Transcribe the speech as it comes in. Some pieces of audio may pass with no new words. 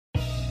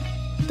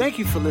Thank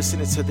you for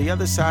listening to the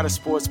Other Side of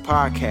Sports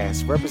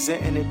podcast,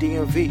 representing the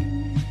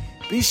DMV.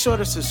 Be sure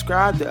to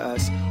subscribe to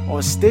us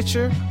on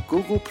Stitcher,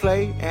 Google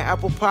Play, and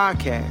Apple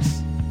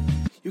Podcasts.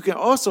 You can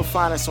also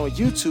find us on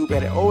YouTube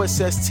at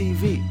OSS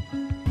TV.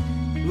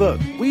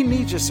 Look, we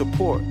need your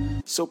support,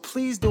 so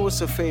please do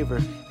us a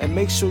favor and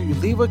make sure you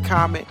leave a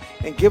comment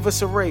and give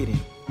us a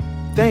rating.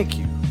 Thank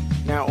you.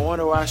 Now on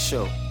to our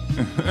show.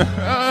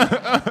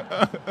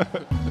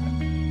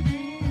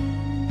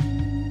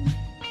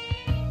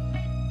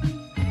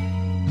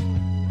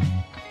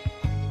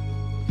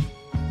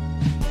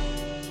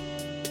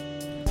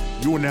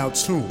 You are now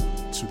tuned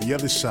to The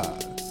Other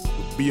Side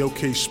with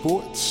BOK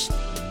Sports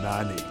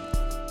 980.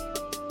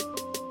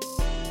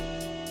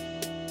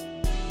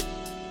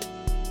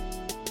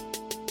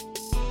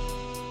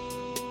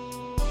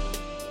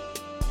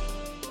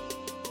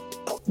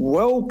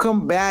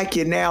 Welcome back.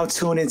 You're now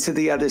tuned into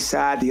The Other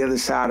Side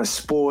of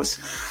Sports.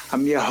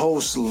 I'm your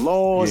host,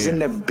 Laws, in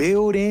the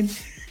building.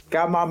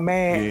 Got my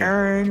man,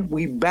 Ern.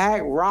 We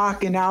back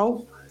rocking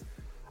out.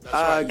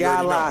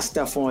 Got a lot of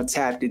stuff on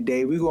tap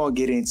today. We're going to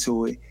get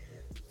into it.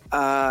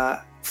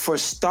 For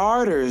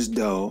starters,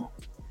 though,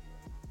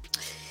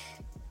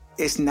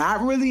 it's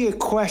not really a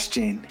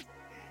question.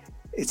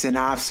 It's an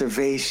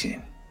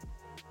observation.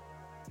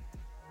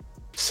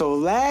 So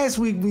last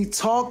week, we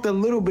talked a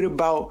little bit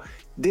about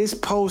this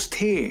post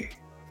here.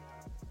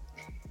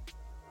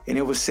 And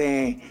it was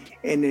saying,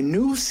 in the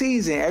new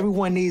season,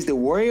 everyone needs to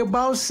worry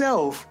about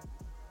self.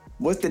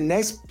 What the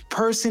next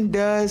person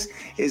does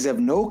is of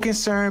no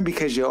concern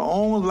because your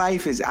own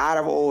life is out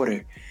of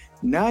order.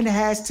 None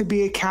has to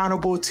be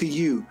accountable to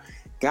you.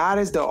 God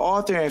is the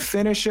author and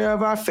finisher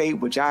of our fate,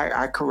 which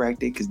I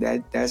corrected because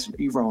that's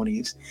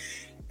erroneous.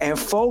 And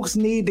folks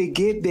need to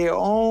get their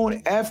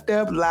own effed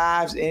up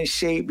lives in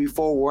shape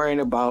before worrying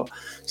about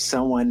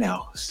someone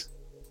else.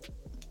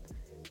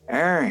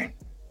 Aaron,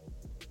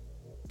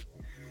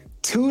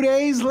 2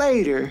 days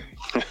later,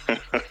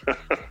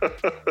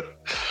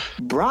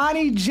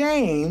 Bronny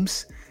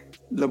James,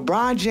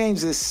 LeBron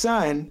James'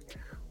 son,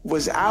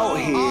 was out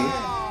here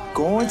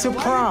going to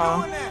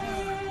prom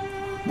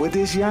with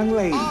this young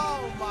lady.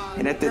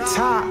 And at the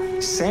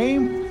top,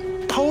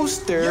 same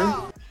poster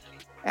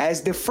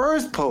as the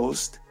first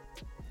post,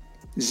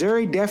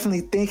 Zuri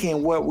definitely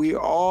thinking what we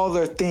all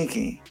are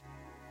thinking.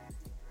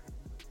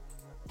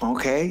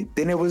 Okay,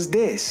 then it was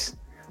this.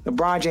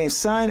 LeBron James'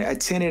 son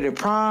attended a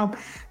prom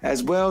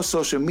as well.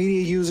 Social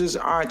media users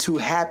aren't too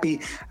happy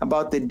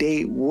about the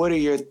date. What are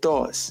your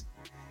thoughts?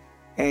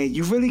 And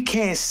you really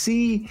can't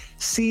see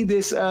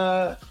this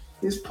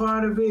this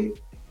part of it.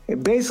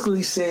 It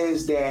basically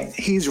says that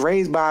he's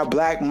raised by a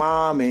black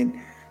mom and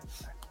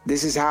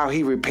this is how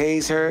he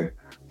repays her.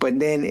 But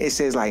then it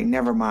says like,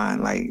 never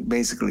mind, like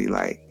basically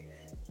like,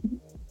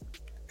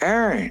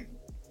 Aaron,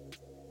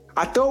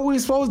 I thought we were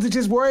supposed to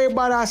just worry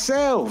about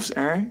ourselves,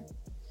 Aaron.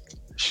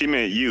 She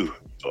meant you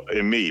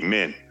and me,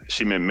 men.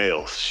 She meant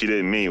males. She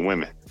didn't mean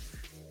women.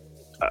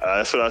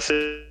 That's what I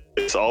said.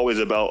 It's always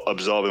about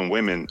absolving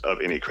women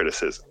of any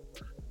criticism,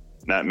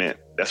 not men.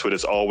 That's what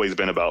it's always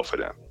been about for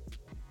them.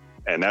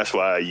 And that's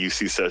why you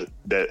see such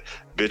that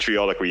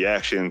vitriolic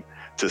reaction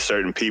to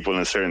certain people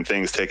and certain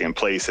things taking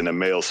place in the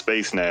male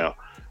space now.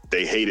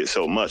 They hate it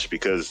so much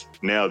because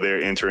now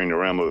they're entering the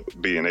realm of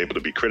being able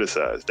to be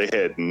criticized. They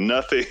had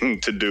nothing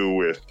to do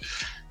with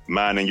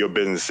minding your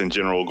business in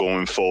general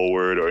going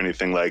forward or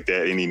anything like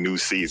that, any new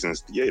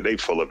seasons. Yeah, they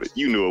full of it.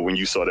 You knew it when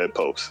you saw that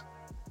post.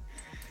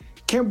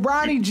 Can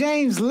Bronny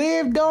James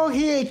live though?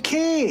 He a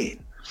kid.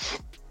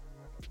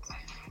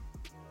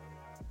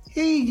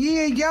 He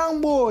a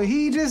young boy.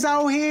 He just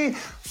out here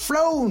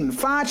floating,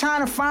 trying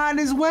to find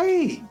his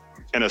way.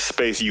 In a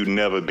space you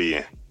never be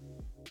in.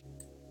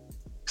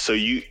 So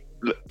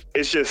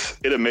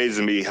it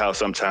amazes me how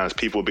sometimes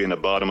people be in the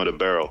bottom of the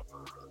barrel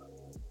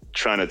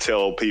trying to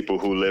tell people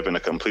who live in a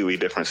completely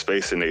different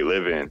space than they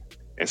live in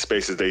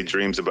spaces they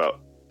dream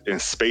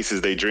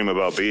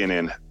about being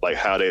in, like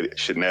how they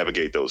should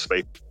navigate those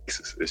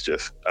spaces. It's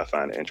just, I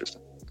find it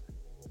interesting.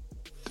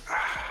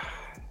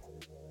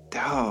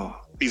 Dog.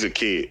 He's a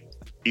kid.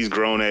 He's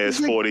grown ass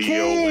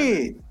 40-year-old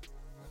women.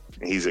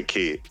 And he's a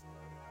kid.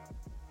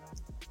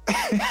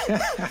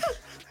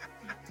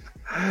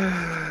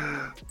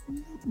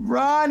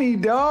 Ronnie,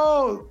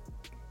 dog.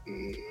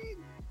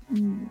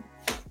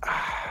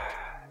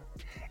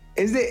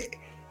 Is it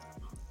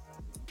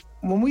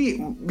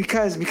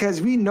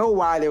because we know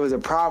why there was a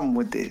problem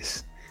with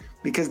this?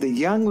 Because the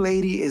young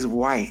lady is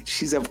white.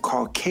 She's of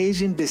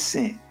Caucasian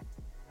descent.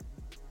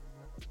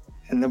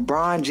 And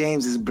LeBron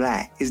James is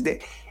black.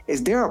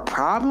 Is there a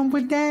problem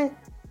with that?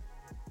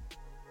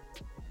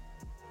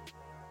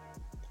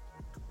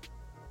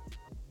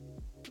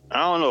 I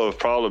don't know if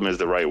problem is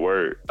the right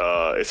word.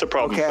 It's a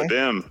problem for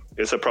them.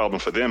 It's a problem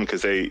for them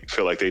because they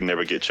feel like they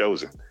never get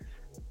chosen.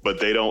 But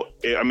they don't,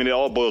 I mean, it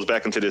all boils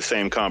back into this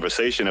same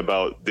conversation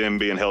about them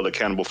being held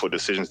accountable for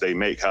decisions they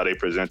make, how they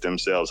present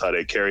themselves, how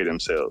they carry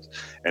themselves.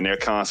 And they're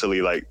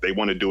constantly like, they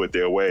want to do it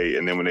their way.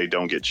 And then when they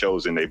don't get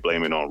chosen, they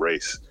blame it on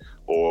race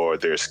or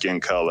their skin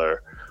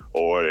color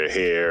or their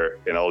hair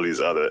and all these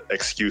other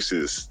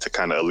excuses to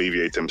kind of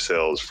alleviate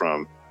themselves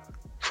from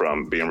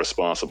being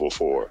responsible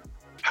for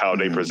how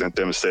they present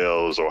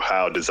themselves or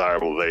how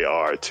desirable they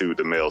are to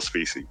the male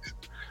species.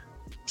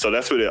 So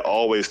that's what it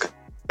always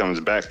comes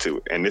back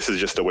to. And this is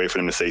just a way for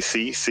them to say,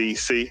 see,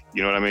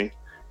 you know what I mean?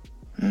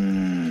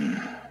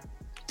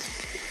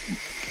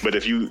 But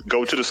if you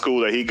go to the school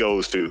that he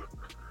goes to,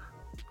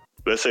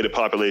 let's say the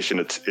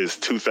population is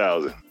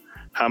 2,000.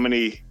 How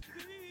many,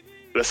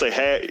 let's say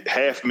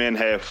half men,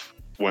 half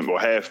women, or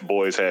half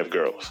boys, half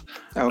girls.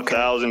 Okay.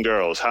 1,000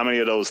 girls. How many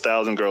of those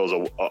 1,000 girls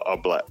are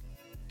black?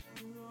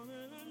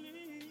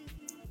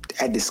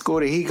 At the school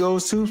that he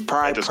goes to?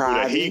 Probably At the school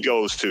private. that he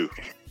goes to.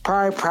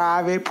 Probably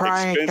private,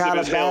 probably in Expensive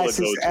as hell to Calabasas,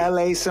 go to.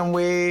 LA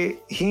somewhere.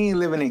 He ain't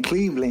living in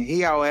Cleveland.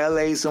 He out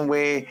LA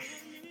somewhere.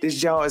 This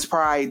joint is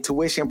probably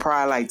tuition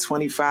like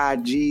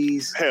 25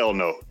 G's Hell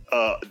no.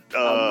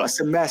 a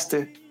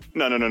semester.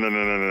 No.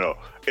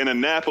 In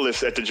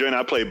Annapolis, at the joint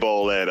I play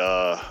ball at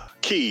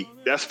Key,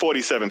 that's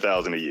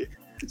 $47,000 a year.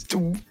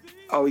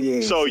 Oh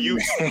yeah. So you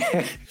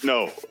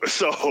no.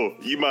 So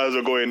you might as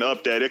well go ahead and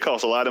up that. It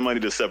costs a lot of money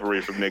to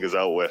separate from niggas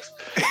out west.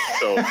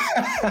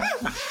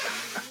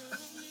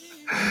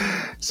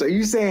 So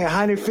you saying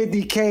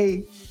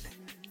 150K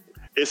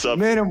It's up.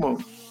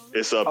 minimum?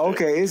 It's up.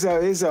 Okay, it's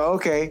a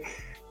okay.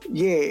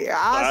 Yeah,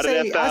 Out of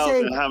that I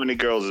 1,000, say how many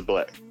girls is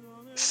black?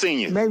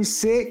 Senior. maybe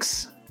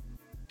 6,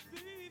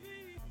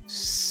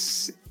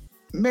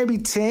 maybe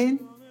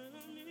 10,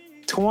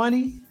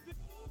 20.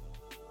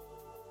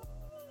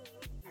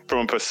 From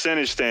a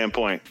percentage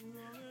standpoint,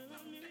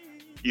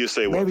 you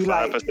say what, Maybe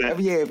 5%?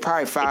 yeah,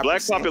 probably 5%. The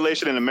black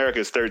population in America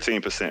is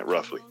 13%,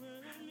 roughly.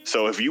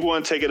 So if you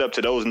want to take it up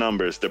to those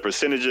numbers, the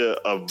percentage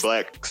of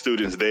black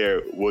students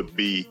there would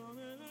be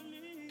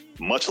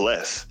much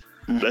less.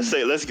 Let's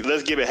say let's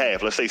give it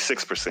half. Let's say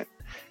 6%.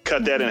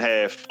 Cut that in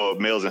half for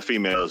males and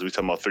females. We're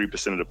talking about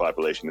 3% of the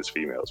population is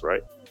females,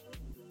 right?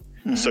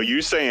 So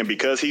you're saying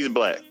because he's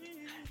black,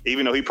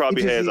 even though he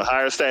probably has a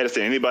higher status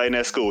than anybody in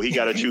that school, he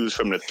got to choose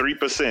from the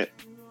 3%.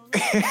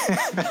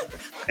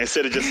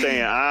 Instead of just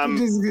saying I'm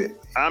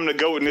the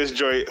GOAT in this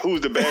joint.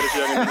 Who's the baddest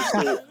young in the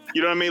school?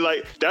 You know what I mean?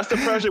 Like that's the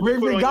pressure we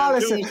put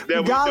regardless on young dudes that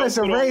regardless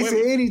we of don't put on race or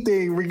women.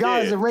 anything,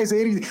 regardless of race or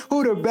anything,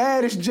 who the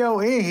baddest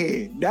Joe in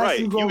here? That's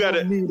Right. who You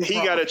gotta. need He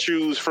gotta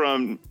choose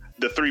from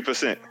the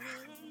 3%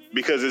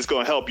 because it's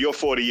gonna help your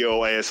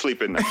 40-year-old ass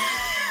sleep at night.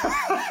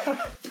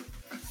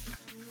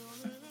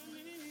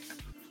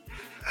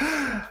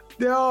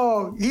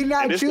 No, he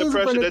not And it's choosing the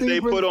for pressure the that they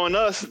 3%. put on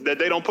us that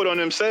they don't put on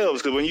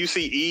themselves. Because when you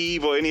see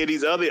Eve or any of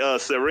these other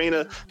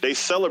Serena, they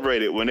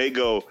celebrate it when they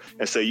go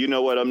and say, you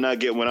know what, I'm not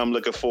getting what I'm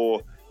looking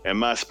for in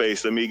my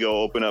space. Let me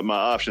go open up my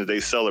options. They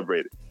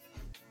celebrate it.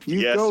 You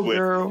Yes, go,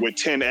 girl. with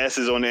 10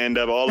 S's on the end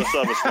of all this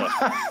other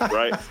stuff,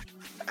 right?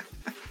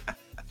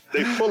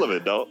 They full of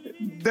it, dog.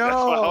 That's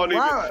why I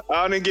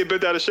don't even get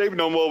bent out of shape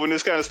no more when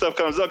this kind of stuff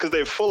comes up because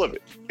they're full of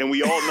it. And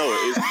we all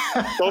know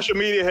it. Social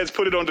media has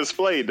put it on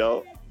display,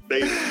 dog.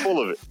 They full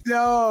of it.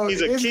 No,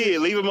 He's a kid.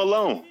 Leave him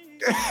alone.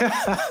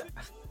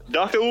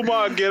 Dr.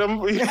 Umar get him.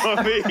 You know what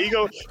I mean? He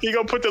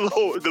gonna put the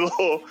little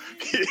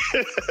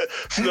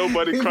Snow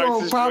Bunny he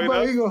crisis gonna pop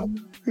up.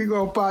 He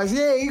gonna pause.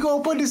 Yeah, he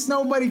gonna put the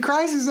Snow Bunny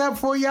crisis up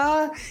for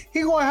y'all.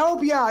 He gonna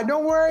help y'all.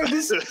 Don't worry.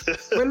 Just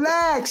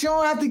relax. You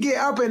don't have to get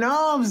up in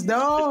arms,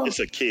 dog. It's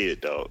a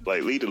kid, dog.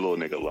 Like leave the little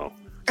nigga alone.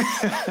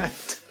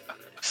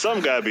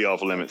 Some gotta be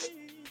off limits.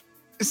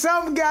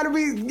 Some gotta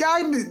be.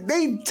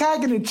 They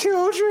attacking the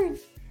children.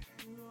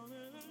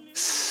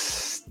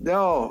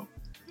 No.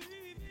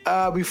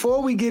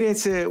 Before we get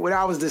into what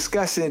I was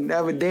discussing the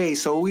other day,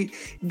 so we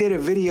did a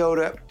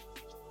video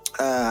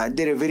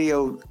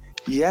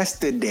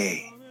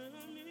yesterday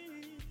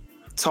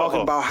talking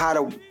about how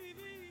to.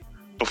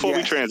 Before we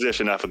Yes.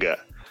 transition, I forgot.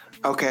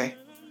 Okay.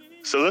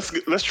 So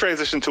let's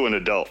transition to an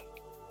adult.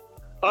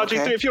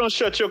 RG3, Okay. if you don't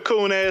shut your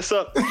coon ass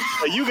up,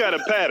 like, you got a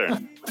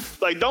pattern.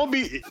 Like, don't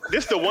be.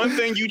 This the one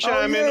thing you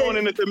chime in on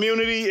in the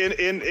community,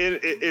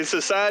 in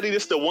society.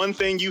 This the one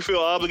thing you feel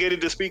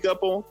obligated to speak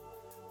up on.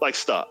 Like,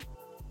 stop.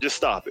 Just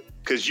stop it.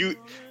 Because you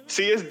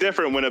see, it's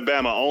different when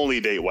Obama only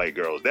date white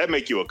girls. That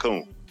make you a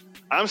coon.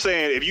 I'm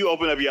saying if you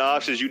open up your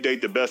options, you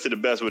date the best of the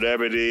best,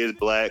 whatever it is,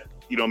 black,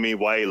 you know what I mean,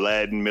 white,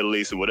 Latin, Middle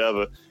East, and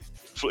whatever.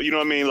 You know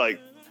what I mean? Like,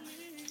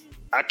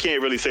 I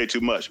can't really say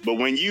too much. But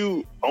when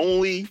you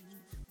only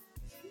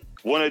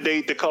want to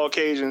date the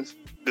Caucasians,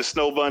 the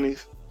Snow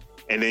Bunnies,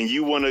 and then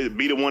you want to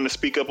be the one to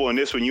speak up on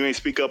this when you ain't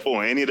speak up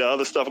on any of the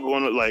other stuff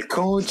going on, like,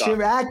 Coon stop. chip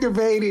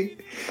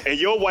activated. And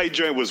your white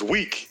joint was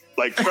weak,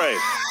 like trash.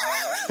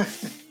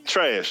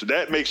 Trash.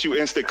 That makes you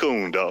instant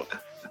coon, dog.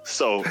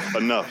 So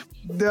enough.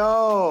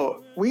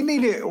 No,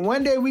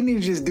 one day we need to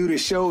just do the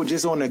show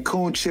just on the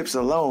coon chips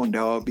alone,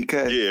 dog,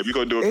 because Yeah, we're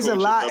gonna do it's a coon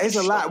chip lot. It's a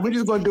episode. lot. We're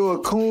just gonna do a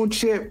coon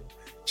chip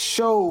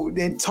show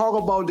and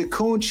talk about the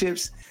coon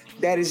chips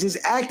that is just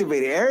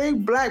activated. Every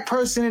black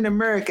person in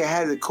America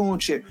has a coon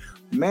chip,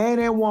 man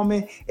and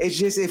woman. It's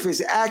just if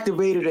it's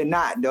activated or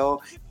not,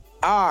 dog.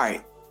 All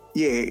right,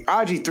 yeah,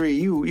 RG3,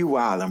 you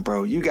wildin',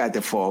 bro. You got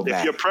the fall back.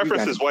 If your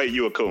preference is white,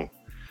 you a coon.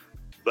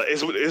 Like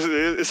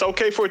it's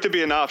okay for it to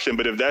be an option,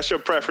 but if that's your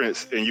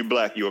preference and you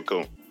black, you a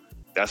coon.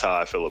 That's how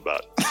I feel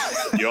about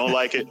it. You don't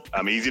like it,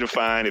 I'm easy to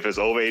find. If it's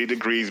over 80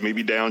 degrees,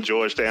 maybe down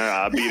Georgetown,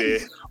 I'll be there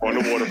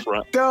on the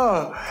waterfront.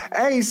 Dog.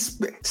 Hey,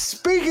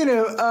 speaking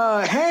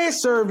of hand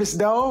service,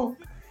 dog,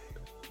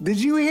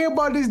 did you hear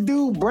about this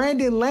dude,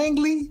 Brandon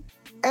Langley,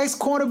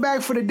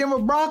 ex-cornerback for the Denver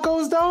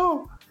Broncos,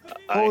 dog?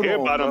 I hear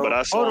about him, but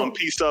I saw him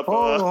pieced up.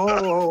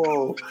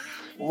 Hold.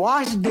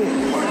 Watch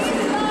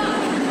this.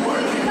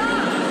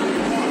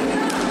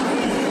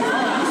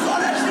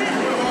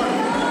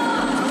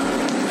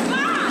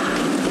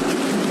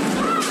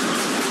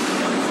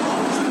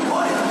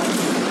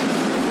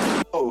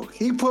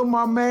 He put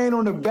my man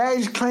on the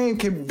baggage claim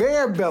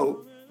conveyor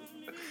belt.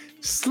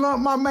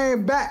 Slumped my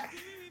man back.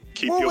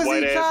 Keep your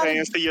white ass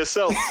hands to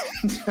yourself.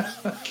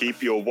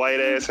 Keep your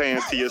white ass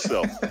hands to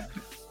yourself.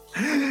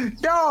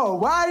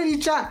 Dog, why did he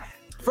try?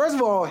 First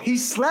of all, he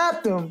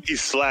slapped him. He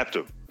slapped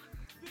him.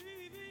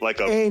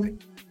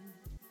 And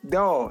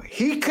dog,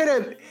 he could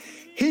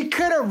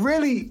have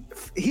really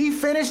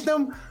finished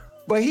him.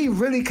 But he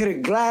really could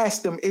have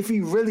glassed him if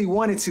he really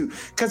wanted to.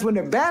 Because when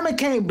the Bama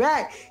came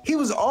back, he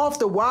was off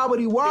the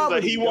wobbly.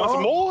 He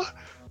wants more?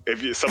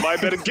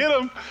 Somebody better get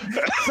him.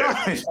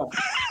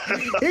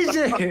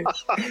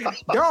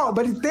 Dog,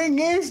 but the thing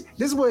is,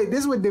 this is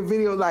what the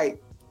video, like,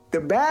 the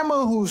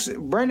Bama who's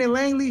Brandon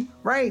Langley,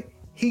 right?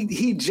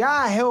 He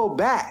jaw held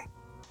back.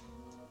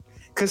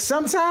 Because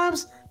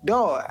sometimes,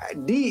 dog,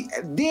 D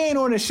ain't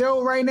on the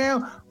show right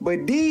now,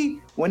 but D,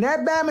 when that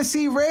Bama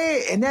see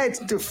red and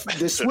that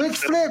the switch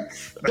flip,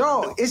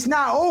 dog, it's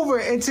not over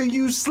until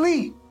you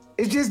sleep.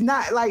 It's just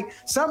not like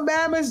some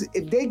Bamas,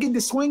 if they get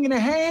the swing in the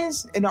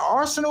hands and the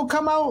arsenal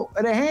come out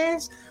of the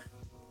hands,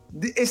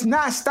 it's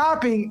not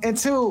stopping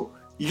until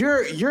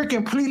you're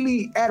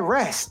completely at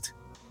rest.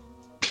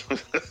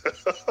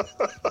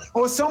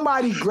 Or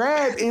somebody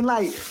grab and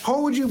like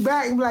hold you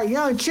back and be like,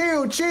 young,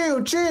 chill.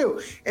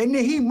 And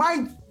then he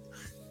might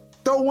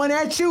throw one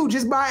at you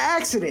just by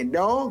accident,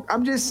 dog.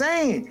 I'm just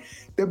saying.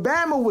 The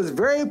Bama was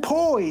very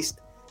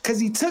poised because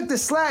he took the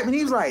slap and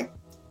he was like,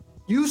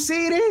 you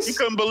see this? He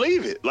couldn't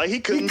believe it. Like he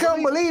couldn't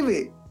believe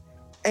it.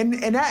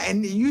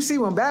 And you see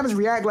when Bamas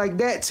react like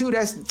that too,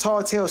 that's the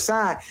tall tale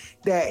sign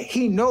that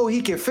he know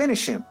he can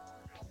finish him.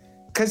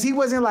 Cause he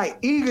wasn't like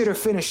eager to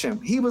finish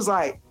him. He was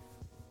like,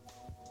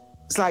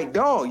 it's like,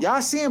 dog,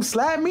 y'all see him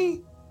slap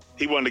me?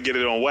 He wanted to get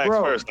it on wax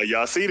first. Like,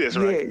 y'all see this,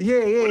 right? Yeah.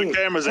 Where the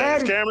cameras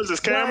at? Is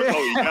cameras?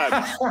 Oh, you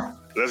got it.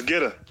 Let's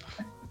get her.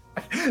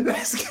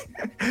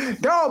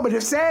 Dog, but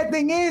the sad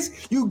thing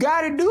is, you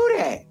gotta do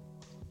that.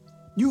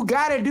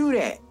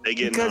 They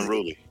getting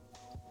unruly.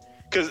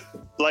 Because,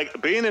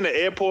 like, being in the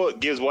airport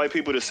gives white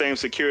people the same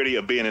security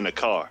of being in a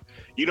car.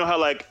 You know how,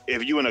 like,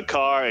 if you in a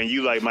car and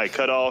you, like, might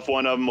cut off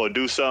one of them or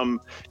do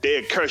something,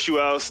 they'd curse you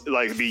out,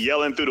 like, be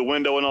yelling through the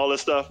window and all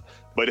this stuff.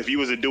 But if you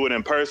was to do it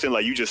in person,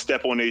 like, you just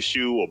step on their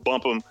shoe or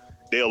bump them,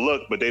 they'll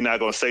look, but they're not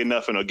going to say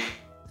nothing or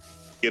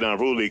get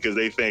unruly because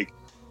they think,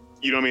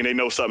 you know what I mean? They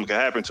know something could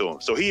happen to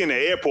him. So he in the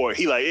airport,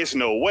 he like, it's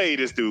no way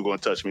this dude going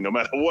to touch me no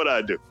matter what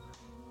I do.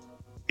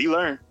 He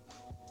learned.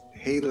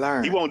 He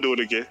won't do it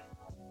again.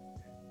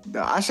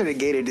 No, I should have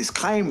gave a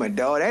disclaimer,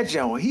 dog. That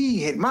joint, he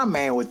hit my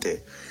man with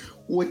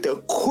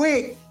the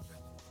quick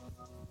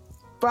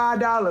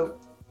 $5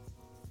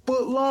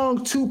 foot-long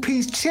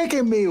 2-piece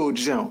chicken meal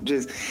jump.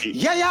 Just,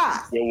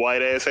 yeah. Your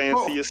white ass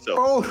hands to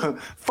yourself.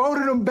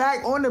 Folded him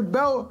back on the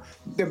belt.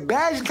 The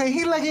badge,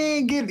 he like he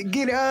ain't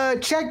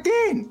get checked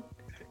in.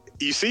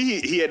 You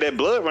see, he had that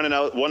blood running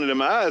out one of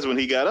them eyes when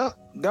he got up.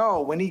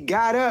 No, when he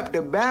got up, the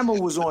Bama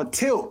was on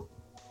tilt.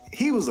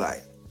 He was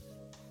like,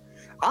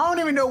 I don't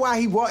even know why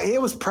he walked.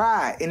 It was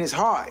pride in his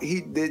heart.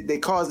 They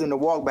caused him to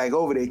walk back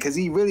over there because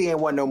he really ain't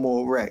want no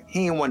more wreck.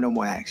 He ain't want no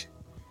more action.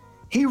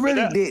 He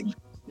really didn't.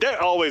 That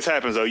always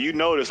happens though. You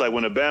notice like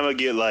when the Bama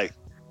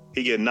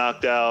get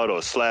knocked out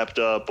or slapped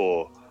up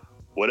or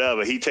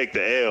whatever, he take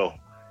the L.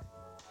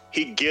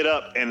 He get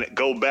up and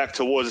go back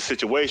towards the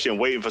situation,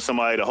 waiting for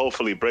somebody to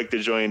hopefully break the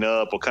joint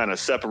up or kind of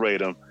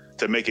separate him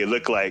to make it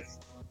look like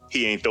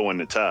he ain't throwing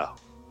the towel.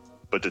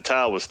 But the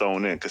towel was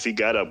thrown in because he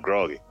got up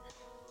groggy.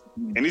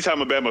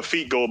 Anytime a Bama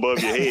feet go above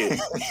your head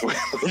when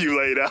you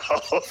laid out,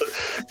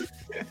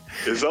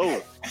 it's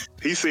over.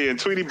 He's seeing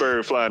Tweety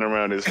Bird flying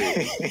around his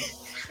head.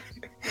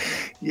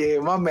 Yeah,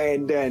 my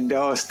man done,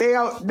 dog. Stay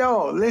out,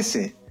 dog.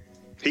 Listen.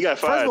 He got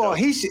fired. First of all,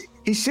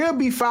 he should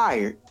be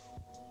fired.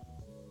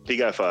 He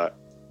got fired.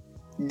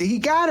 He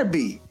gotta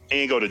be. He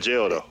ain't go to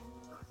jail though.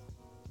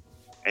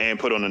 And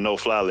put on the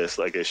no-fly list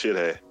like they should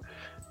have.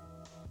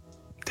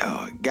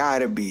 Dog,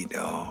 gotta be,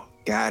 dog.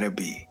 Gotta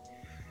be.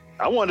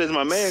 I wonder is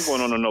my man going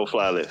on a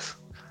no-fly list?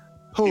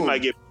 Who? He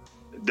might get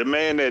the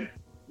man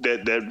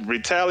that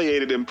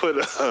retaliated and put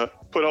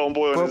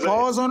homeboy on his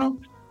pause on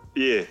him?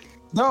 Yeah.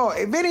 No,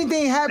 if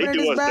anything happened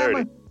to this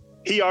Bama,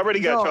 he already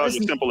got charged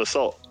with simple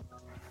assault.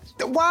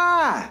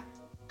 Why?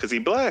 Because he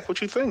black.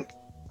 What you think?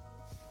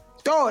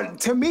 Dog,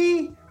 to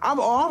me, I'm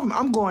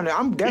definitely going to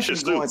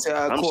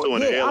court. I'm suing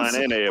the airline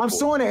and the airport. I'm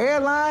suing the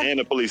airline and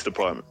the police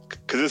department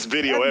because it's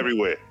video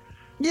everywhere.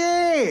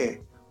 Yeah.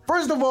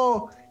 First of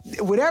all,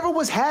 whatever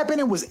was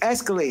happening was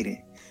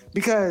escalating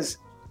because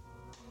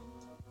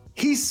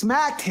he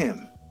smacked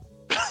him.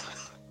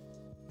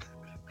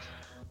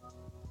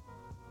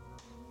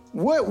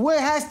 What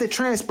has to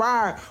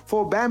transpire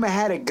for Bama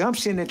had a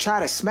gumption to try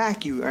to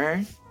smack you,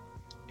 Aaron?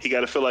 He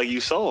got to feel like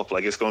you soft,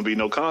 like it's going to be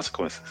no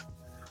consequences.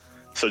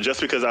 So just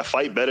because I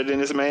fight better than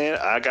this man,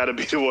 I got to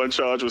be the one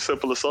charged with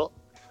simple assault?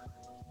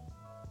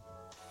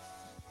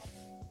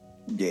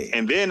 Yeah.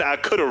 And then I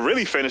could have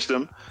really finished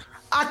him.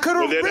 I could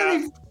have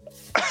really.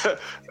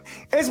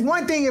 It's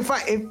one thing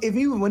if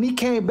you when he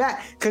came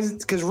back,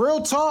 because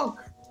real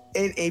talk,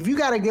 and if you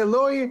got a good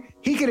lawyer,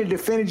 he could have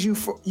defended you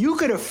you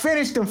could have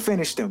finished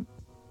him,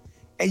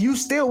 and you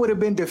still would have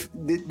been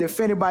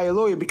defended by your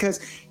lawyer because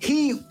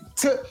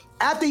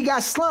after he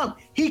got slumped,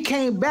 he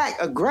came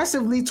back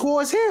aggressively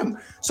towards him.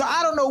 So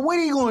I don't know what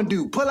he gonna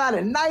do. Pull out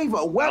a knife,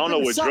 a weapon. I don't know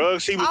what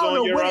drugs he was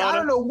on, Your Honor. I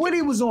don't know what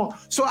he was on.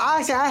 So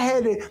I said I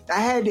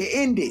had to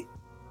end it.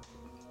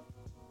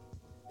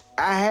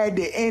 I had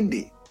to end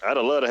it. I'd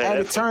have loved to have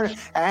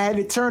I had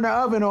to turn the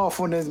oven off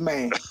on this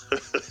man.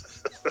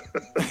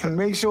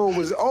 Make sure it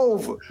was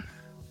over.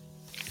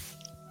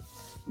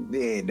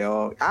 Yeah,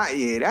 dog.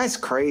 That's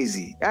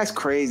crazy. That's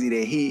crazy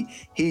that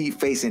he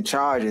facing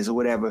charges or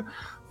whatever.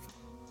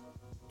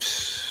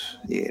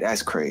 Yeah,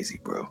 that's crazy,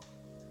 bro.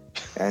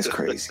 That's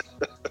crazy.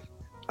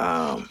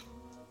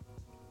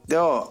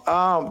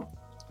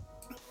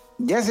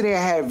 Yesterday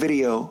I had a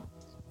video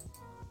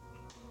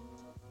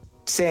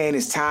saying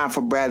it's time for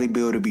Bradley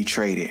Beal to be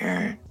traded,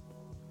 Aaron.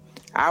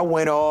 I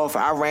ran off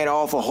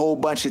a whole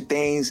bunch of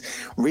things,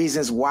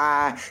 reasons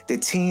why the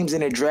teams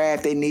in the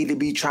draft they need to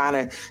be trying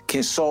to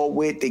consult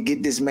with to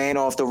get this man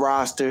off the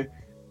roster.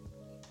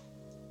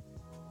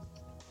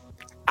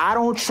 I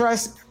don't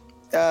trust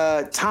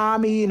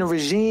Tommy and the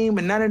regime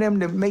and none of them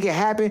to make it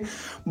happen,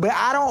 but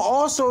I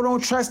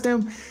don't trust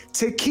them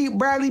to keep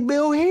Bradley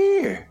Beal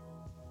here.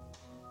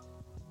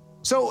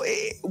 So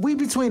we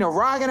between a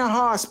rock and a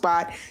hard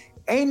spot.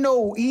 Ain't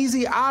no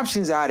easy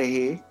options out of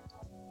here.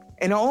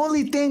 And the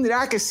only thing that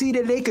I could see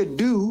that they could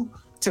do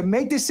to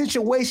make the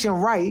situation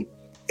right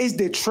is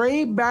to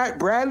trade back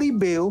Bradley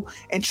Beal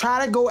and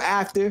try to go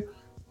after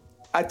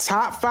a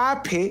top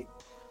 5 pick.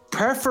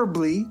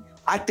 Preferably,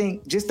 I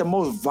think just the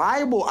most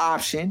viable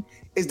option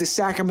is the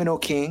Sacramento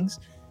Kings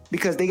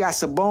because they got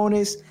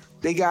Sabonis.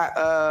 They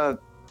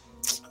got,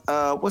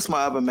 what's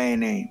my other man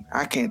name?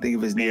 I can't think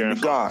of his name. The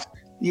guard.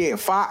 Yeah,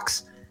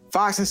 Fox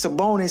and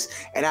Sabonis,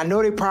 and I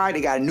know they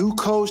got a new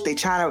coach. They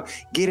trying to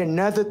get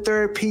another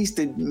third piece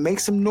to make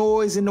some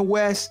noise in the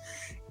West,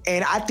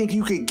 and I think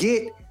you could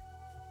get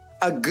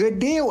a good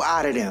deal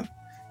out of them.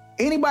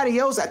 Anybody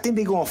else, I think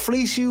they're going to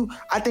fleece you.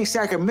 I think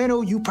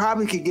Sacramento, you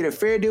probably could get a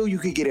fair deal. You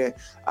could get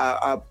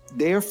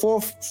their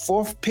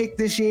fourth pick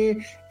this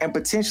year and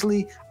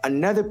potentially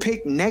another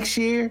pick next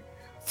year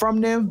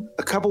from them,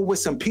 a couple with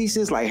some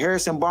pieces like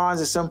Harrison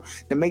Barnes or some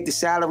to make the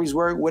salaries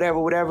work,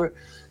 whatever.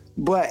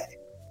 But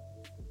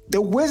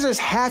the Wizards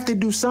have to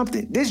do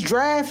something. This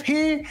draft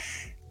here,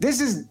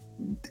 this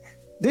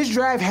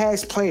draft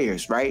has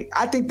players, right?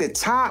 I think the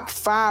top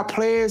 5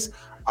 players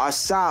are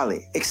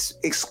solid,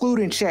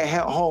 excluding Chet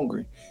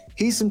Holmgren.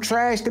 He's some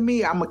trash to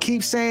me. I'm going to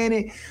keep saying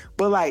it.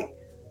 But,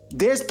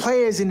 there's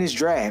players in this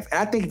draft. And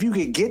I think if you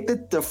could get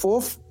the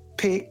 4th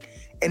pick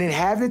and then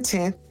have the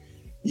 10th,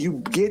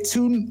 you get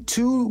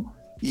two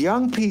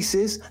young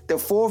pieces, the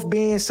 4th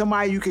being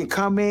somebody you can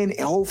come in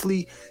and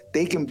hopefully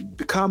they can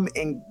come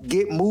and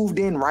get moved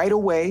in right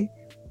away.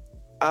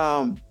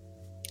 And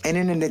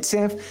then in the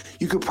 10th,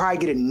 you could probably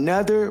get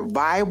another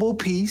viable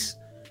piece,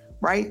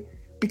 right?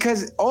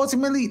 Because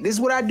ultimately, this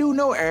is what I do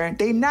know, Aaron.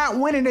 They not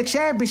winning the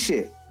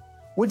championship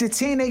with the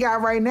team they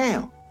got right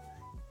now.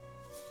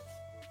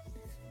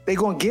 They're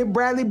going to give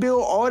Bradley Beal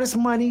all this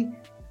money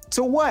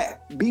to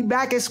what? Be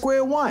back at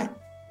square one.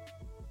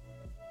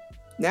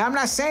 Now, I'm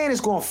not saying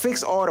it's going to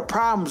fix all the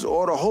problems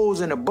or the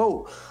holes in the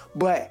boat,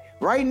 but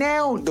right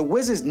now, the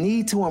Wizards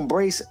need to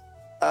embrace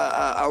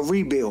a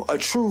rebuild, a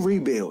true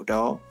rebuild,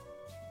 dog.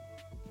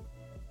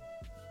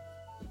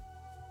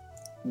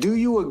 Do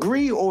you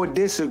agree or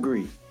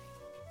disagree?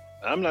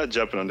 I'm not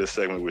jumping on this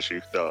segment with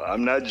you, though.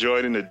 I'm not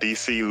joining the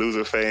DC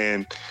loser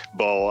fan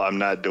ball. I'm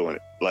not doing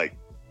it.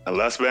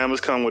 Unless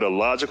Bama's come with a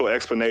logical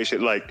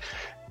explanation,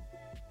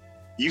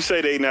 you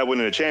say they not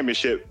winning a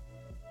championship.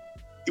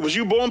 Was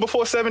you born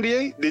before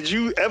 78? Did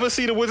you ever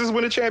see the Wizards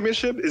win a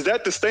championship? Is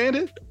that the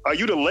standard? Are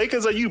you the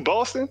Lakers? Are you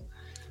Boston?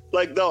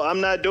 No, I'm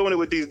not doing it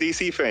with these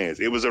DC fans.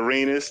 It was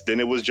Arenas, then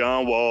it was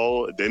John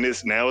Wall,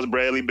 now it's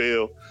Bradley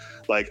Beal.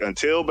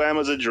 Until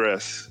Bama's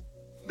address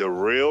the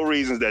real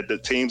reasons that the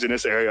teams in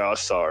this area are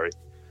sorry,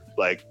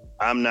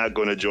 I'm not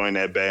going to join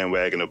that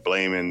bandwagon of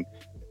blaming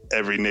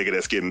every nigga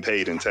that's getting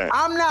paid in town.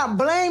 I'm not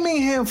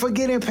blaming him for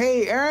getting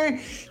paid, Aaron.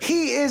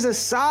 He is a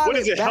solid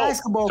basketball player. What does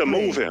it help to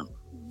move him?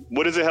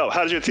 What does it help?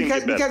 How does your team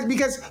get better?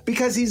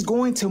 Because he's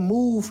going to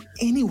move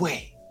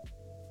anyway.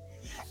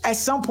 At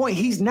some point,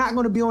 he's not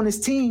going to be on his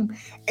team.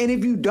 And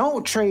if you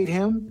don't trade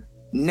him,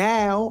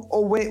 now,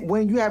 or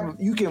when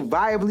you can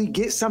viably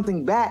get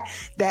something back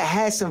that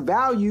has some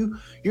value,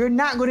 you're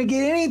not going to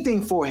get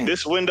anything for him.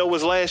 This window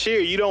was last year.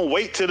 You don't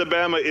wait till the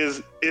Bama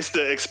it's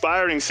the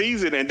expiring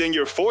season, and then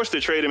you're forced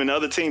to trade him, and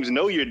other teams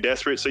know you're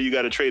desperate, so you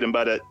got to trade him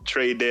by that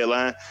trade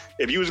deadline.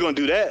 If you was going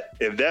to do that,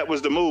 if that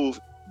was the move,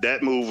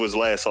 that move was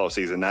last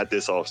offseason, not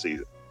this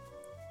offseason.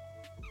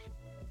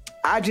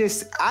 I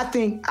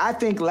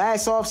think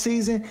last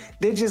offseason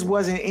there just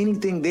wasn't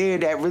anything there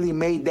that really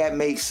made that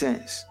make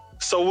sense.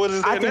 So what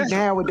is there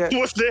now?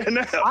 What's there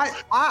now?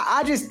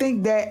 I just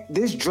think that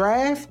this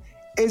draft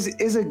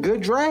is a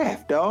good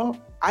draft, dog.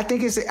 I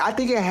think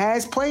it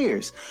has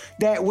players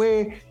that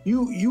where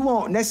you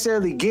won't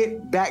necessarily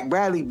get back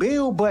Bradley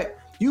Beal, but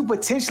you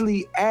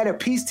potentially add a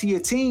piece to your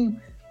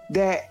team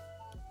that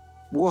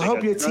will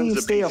help your team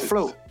stay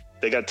afloat.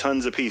 They got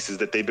tons of pieces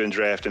that they've been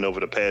drafting over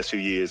the past few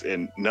years,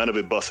 and none of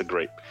it busts a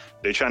grape.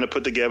 They're trying to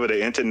put together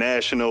the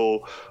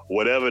international,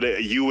 whatever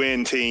the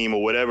UN team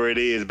or whatever it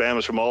is,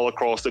 Bama's from all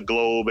across the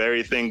globe,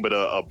 everything but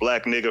a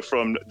black nigga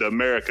from the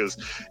Americas.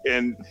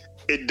 And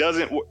it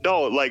doesn't,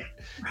 dog, like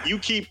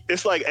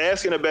it's like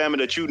asking a Bama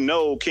that you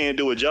know can't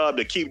do a job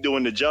to keep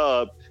doing the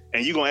job,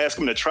 and you're going to ask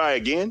him to try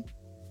again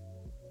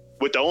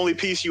with the only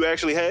piece you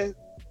actually had?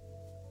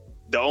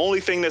 The only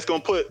thing that's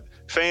going to put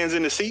fans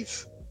in the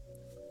seats?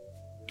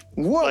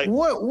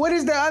 What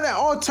is the other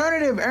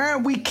alternative,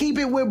 Aaron? We keep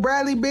it with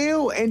Bradley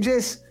Beal and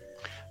just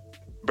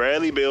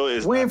Bradley Beal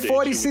is win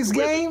 46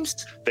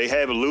 games? They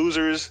have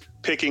losers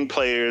picking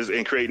players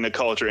and creating a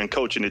culture and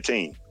coaching the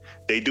team.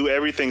 They do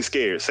everything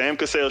scared. Sam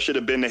Cassell should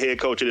have been the head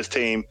coach of this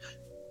team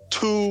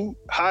 2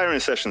 hiring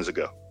sessions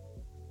ago.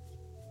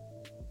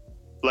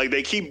 Like,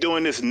 they keep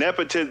doing this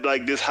nepotism,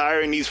 like this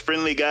hiring these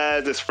friendly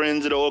guys as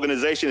friends of the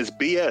organization. It's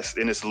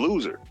BS and it's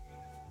loser.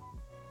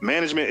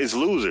 Management is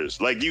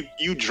losers. Like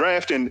you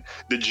drafting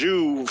the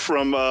Jew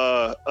from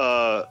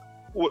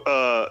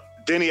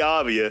Denny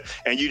Avia,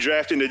 and you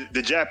drafting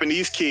the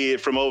Japanese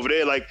kid from over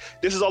there. Like,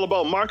 this is all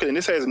about marketing.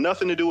 This has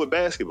nothing to do with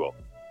basketball.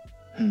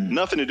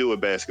 Nothing to do with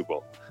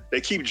basketball.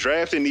 They keep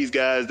drafting these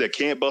guys that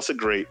can't bust a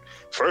grape.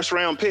 First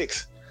round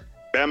picks.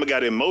 Bama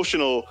got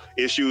emotional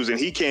issues, and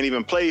he can't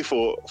even play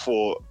for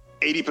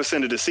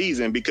 80% of the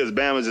season because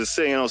Bama's just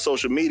saying on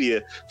social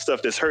media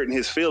stuff that's hurting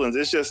his feelings.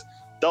 It's just,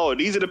 dog,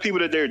 these are the people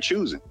that they're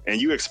choosing, and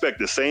you expect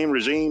the same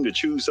regime to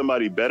choose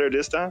somebody better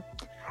this time?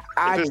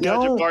 If it's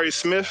not Jabari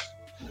Smith,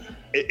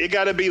 it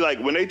got to be like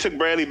when they took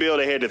Bradley Beal,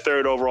 they had the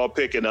 3rd overall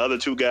pick, and the other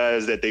 2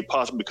 guys that they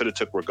possibly could have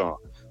took were gone.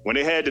 When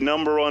they had the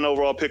number 1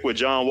 overall pick with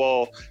John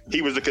Wall,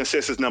 he was the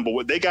consensus number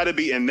 1. They got to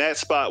be in that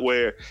spot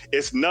where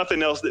it's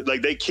nothing else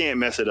like they can't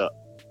mess it up.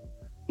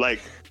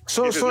 Like,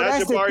 so if it's not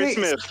that's Jabari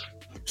Smith.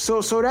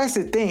 So that's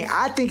the thing.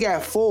 I think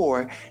at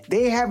 4,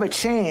 they have a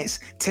chance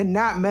to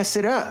not mess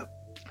it up.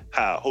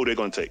 How? Who they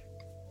gonna take?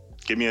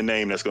 Give me a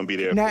name that's gonna be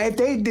there. Now, if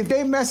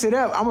they mess it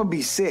up, I'm gonna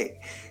be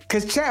sick.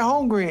 Because Chet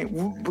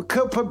Holmgren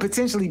could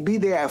potentially be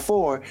there at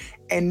 4,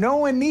 and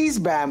knowing these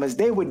Bamas,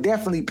 they would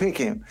definitely pick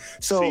him.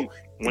 So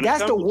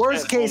that's the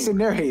worst case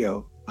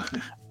scenario.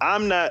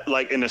 I'm not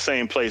like in the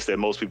same place that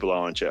most people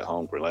are on Chet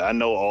Holmgren. Like, I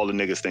know all the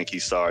niggas think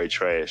he's sorry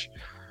trash,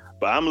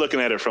 but I'm looking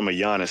at it from a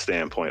Giannis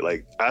standpoint.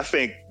 Like, I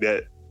think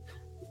that,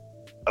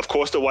 of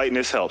course, the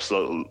whiteness helps.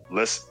 So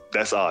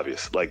that's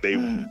obvious. Like, they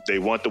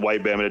want the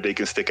white Bama that they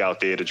can stick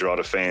out there to draw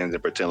the fans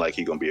and pretend like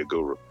he's gonna be a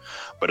guru.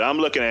 But I'm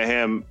looking at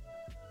him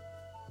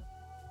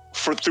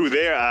through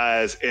their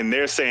eyes, and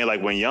they're saying,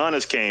 like, when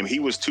Giannis came, he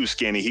was too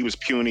skinny, he was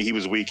puny, he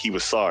was weak, he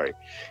was sorry.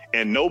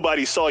 And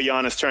nobody saw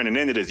Giannis turning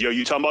into this. Yo,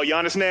 you talking about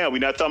Giannis now? We're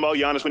not talking about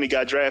Giannis when he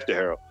got drafted,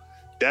 Harold.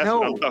 That's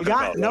what I'm talking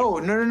about. No.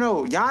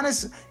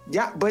 Giannis,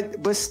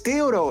 but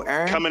still though,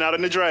 Aaron. Coming out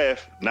in the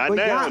draft. Not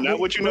now, not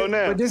what you know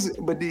now.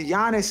 But the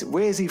Giannis,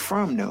 where is he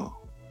from though?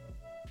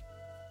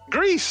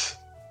 Greece.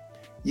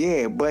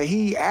 Yeah, but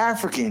he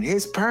African.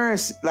 His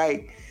parents,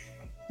 like,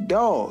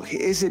 dog,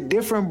 it's a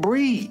different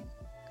breed.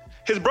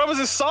 His brothers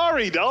is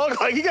sorry,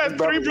 dog. Like, he got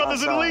 3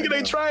 brothers in the league and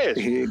they trash.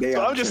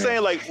 So I'm just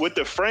saying, like, with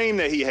the frame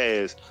that he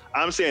has,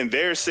 I'm saying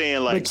they're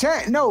saying, like,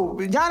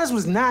 Giannis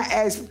was not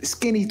as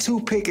skinny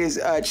 2-pick as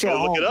Chet.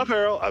 Go look it up,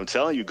 Harold. I'm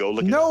telling you, go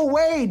look it up. No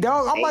way,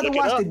 dog. I'm about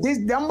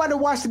to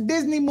watch the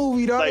Disney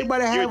movie, dog.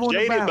 Like, you're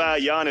jaded by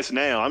Giannis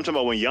now. I'm talking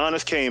about when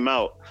Giannis came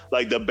out,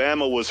 like, the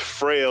Bama was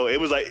frail. It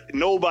was like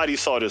nobody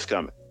saw this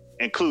coming,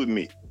 including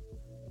me.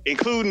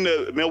 Including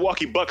the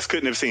Milwaukee Bucks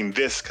couldn't have seen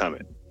this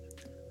coming.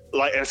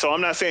 Like, and so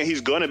I'm not saying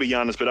he's going to be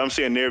Giannis, but I'm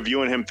saying they're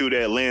viewing him through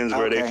that lens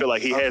where they feel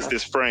like he has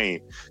this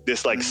frame,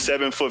 this like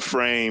 7-foot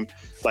frame.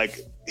 Like,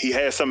 he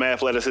has some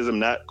athleticism,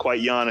 not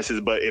quite Giannis's,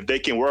 but if they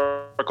can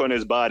work on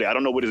his body, I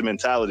don't know what his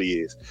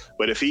mentality is.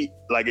 But if you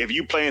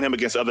playing him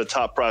against other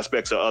top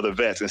prospects or other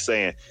vets and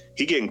saying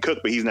he getting cooked,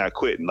 but he's not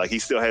quitting, like, he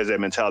still has that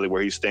mentality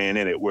where he's staying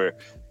in it, where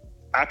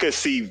I could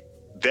see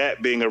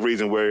that being a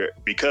reason where,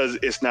 because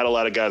it's not a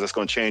lot of guys that's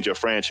going to change your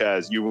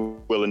franchise, you're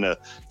willing to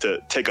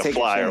take a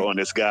flyer on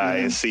this guy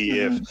and see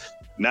if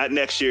not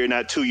next year,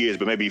 not 2 years,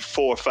 but maybe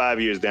 4 or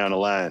 5 years down the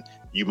line,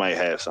 you might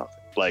have something.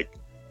 Like,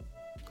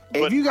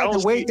 If you got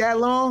to wait that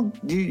long,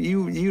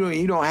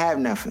 you don't have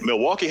nothing.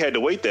 Milwaukee had to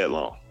wait that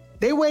long.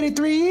 They waited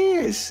 3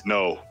 years.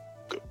 No.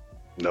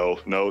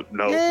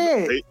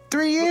 Yeah,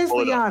 3 years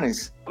for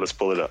Giannis. Let's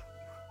pull it up.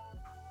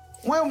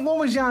 When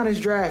was Giannis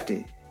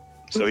drafted?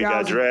 So he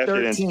got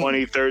drafted in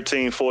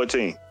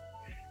 2013-14.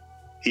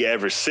 He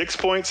averaged 6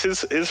 points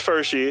his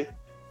first year,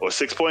 or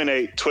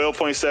 6.8,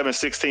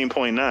 12.7,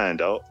 16.9,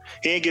 dog.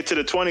 He didn't get to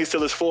the 20s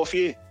till his fourth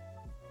year.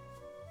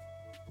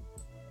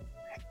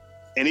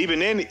 And even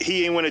then,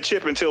 he ain't win a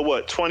chip until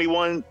what,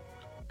 21?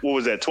 What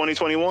was that,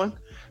 2021?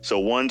 So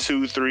 1,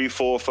 2, 3,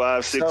 4,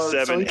 5, 6,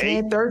 7,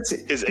 8.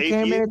 His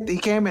 8th year. He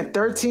came in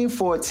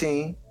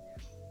 13-14.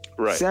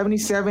 Right.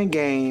 77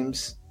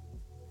 games.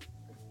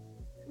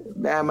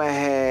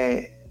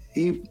 Bama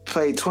he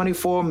played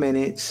 24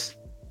 minutes.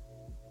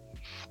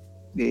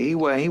 Yeah,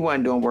 he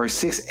wasn't doing work.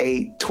 6,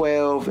 8,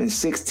 12, and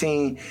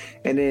 16.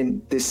 And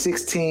then the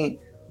 16,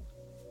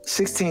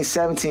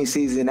 17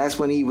 season, that's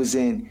when he was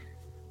in.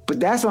 But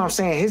that's what I'm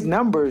saying. His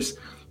numbers,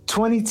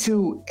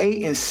 22,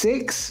 8, and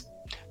 6.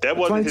 That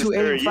wasn't his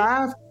third year.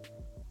 5,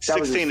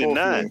 16 and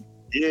 9.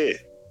 Year.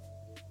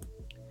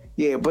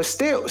 Yeah, but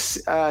still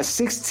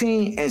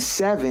 16 and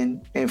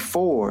 7 and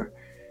 4.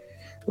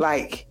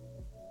 Like,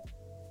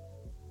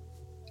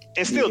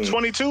 and still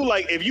 22.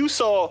 Like, if we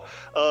saw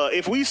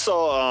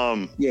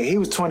yeah, he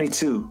was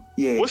 22.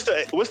 Yeah. What's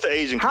the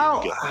Asian kid?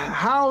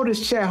 How old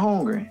is Chet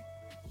Holmgren?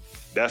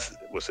 That's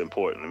what's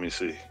important. Let me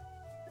see.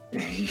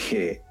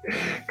 Yeah,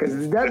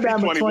 because that guy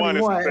was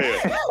 21.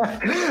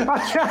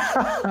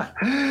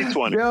 He's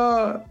 20.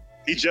 Yo,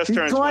 he just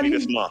turned 20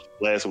 this month,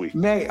 last week.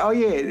 May, oh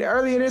yeah,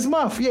 earlier this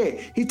month. Yeah,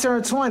 he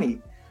turned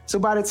 20. So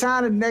by the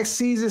time the next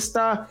season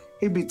starts,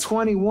 he'd be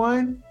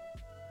 21.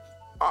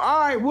 All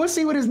right, we'll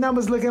see what his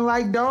numbers looking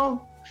like, dog.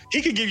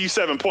 He could give you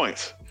 7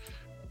 points.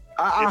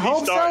 I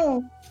hope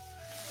so.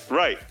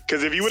 Right,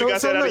 because if you would have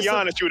got that out of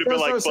Giannis, you would have been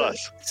like,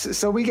 bust.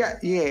 So we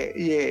got,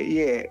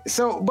 yeah.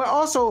 So, but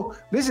also,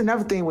 this is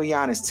another thing with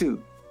Giannis,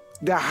 too.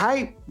 The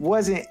hype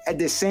wasn't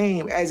the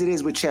same as it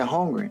is with Chet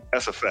Holmgren.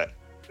 That's a fact.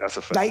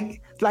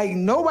 Like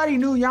nobody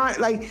knew Giannis.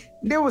 Like,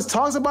 there was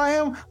talks about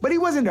him, but he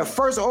wasn't the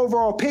first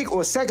overall pick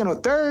or second or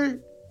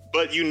third.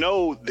 But you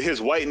know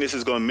his whiteness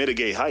is going to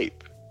mitigate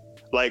hype.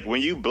 Like,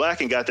 when you black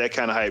and got that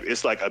kind of hype,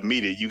 it's like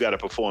immediate. You got to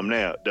perform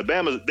now. The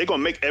Bama, they're going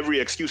to make every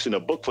excuse in the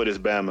book for this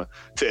Bama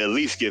to at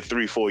least get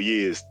 3-4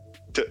 years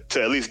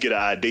to at least get an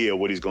idea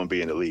of what he's going to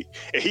be in the league.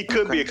 And he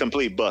could be a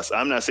complete bust.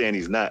 I'm not saying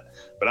he's not,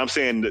 but I'm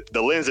saying that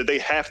the lens that they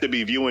have to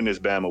be viewing this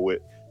Bama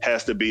with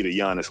has to be the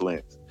Giannis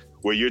lens,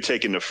 where you're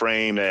taking the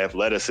frame, the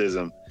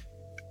athleticism,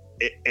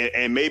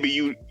 and maybe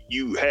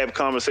you have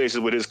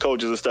conversations with his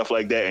coaches and stuff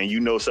like that, and you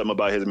know something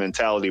about his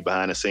mentality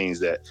behind the scenes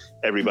that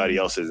everybody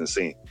else isn't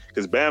seeing.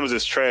 Because Bama's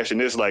is trash, and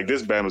this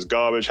Bama's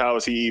garbage. How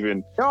is he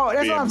even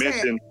that's being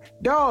mentioned? Saying.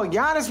 Dog,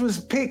 Giannis was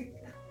picked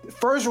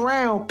first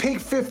round, pick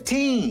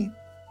 15.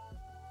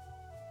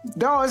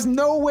 Dog, it's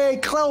nowhere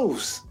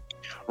close.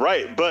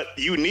 Right, but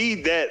you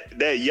need that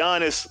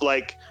Giannis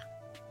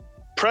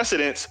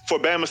precedence for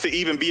Bama's to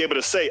even be able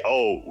to say,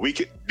 "Oh, we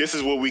can. This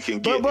is what we can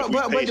get." But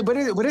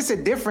it's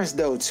a difference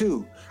though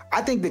too.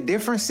 I think the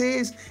difference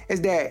is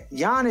that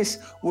Giannis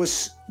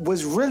was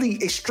really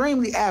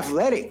extremely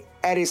athletic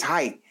at his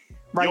height.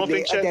 Right, you don't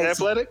think Chet's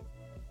athletic?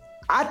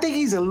 I think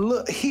he's a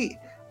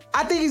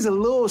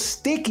little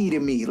sticky to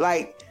me.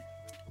 Like,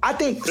 I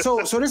think so.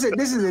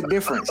 This is a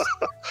difference.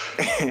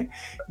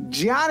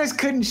 Giannis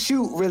couldn't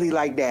shoot really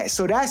like that,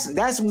 so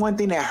that's one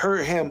thing that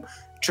hurt him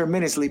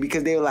tremendously,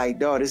 because they were like,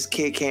 dog, this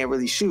kid can't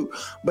really shoot.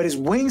 But his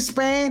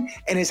wingspan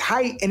and his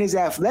height and his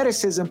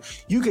athleticism,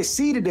 you could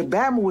see that the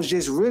Bama was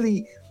just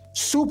really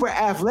super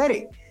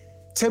athletic.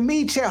 To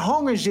me, Chet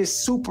Holmgren's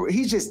just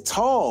he's just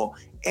tall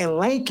and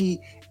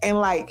lanky, and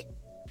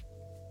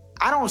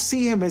I don't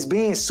see him as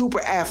being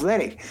super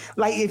athletic.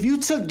 Like, if you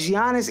took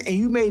Giannis and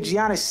you made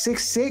Giannis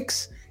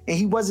 6'6" and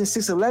he wasn't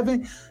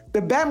 6'11",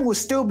 the Bama would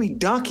still be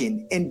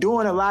dunking and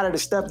doing a lot of the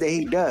stuff that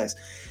he does.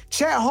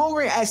 Chet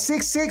Holmgren at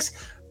 6'6"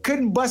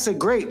 couldn't bust a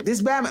grape.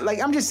 This Bama,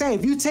 I'm just saying,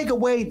 if you take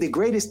away the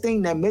greatest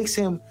thing that makes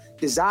him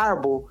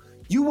desirable,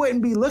 you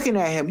wouldn't be looking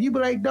at him. You'd be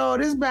like, dog,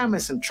 this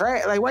Bama's some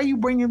trash. Like, why you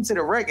bring him to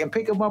the rec and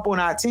pick him up on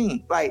our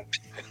team? Like,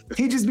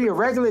 he'd just be a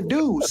regular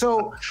dude.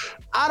 So,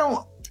 I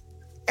don't,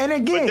 and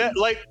again.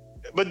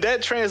 But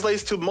that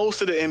translates to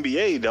most of the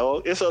NBA,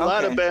 dog. It's a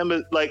lot of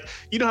Bama.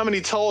 You know how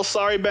many tall,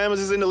 sorry Bamas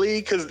is in the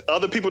league because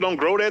other people don't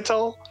grow that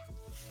tall?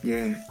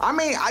 Yeah. I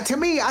mean, to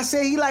me, I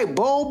say he like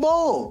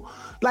Bol.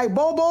 Like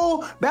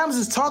Bol, Bama's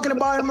is talking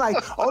about him like,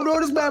 oh no,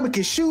 this Bama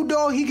can shoot,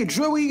 dog. He can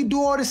dribble, he can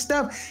do all this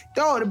stuff.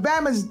 Dog, the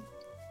Bama's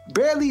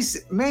barely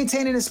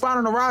maintaining his spot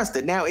on the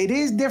roster. Now, it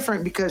is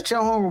different because Chet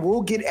Holmgren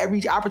will get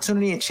every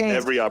opportunity and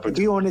chance to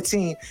be on the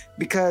team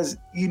because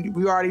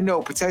we already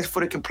know protection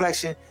for the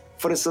complexion,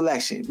 for the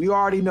selection. We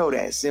already know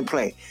that's in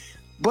play.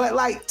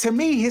 But to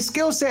me, his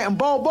skill set and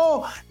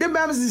Bol, them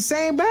Bama's the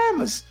same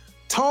Bama's.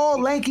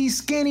 Tall, lanky,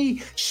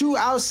 skinny, shoot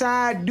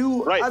outside,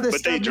 do other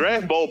stuff. But they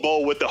draft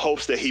Bol with the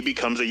hopes that he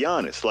becomes a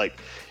Giannis.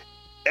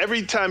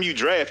 every time you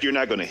draft, you're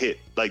not going to hit.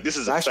 Like, this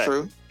is a That's fact.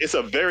 true. It's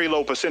a very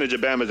low percentage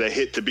of Bammers that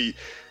hit to be,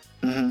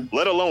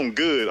 let alone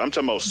good. I'm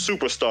talking about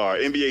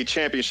superstar, NBA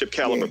championship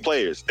caliber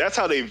players. That's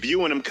how they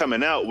viewing them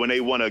coming out when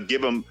they want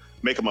to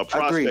make them a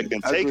prospect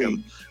and take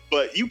them.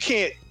 But you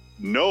can't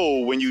know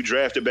when you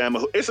draft a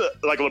Bama. It's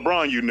like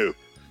LeBron, you knew.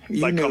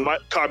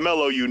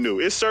 Carmelo, you knew.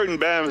 It's certain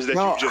Bammers that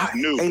you just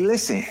knew. Hey,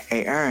 listen.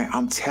 Hey, Aaron,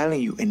 I'm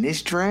telling you, in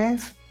this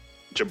draft,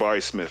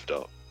 Jabari Smith,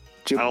 though.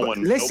 I don't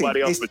want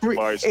nobody else but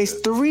Jabari Smith. It's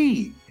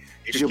three.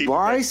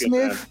 Jabari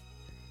Smith,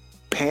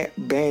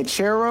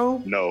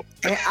 Banchero,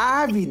 and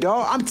Ivy,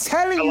 dog. I'm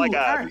telling you.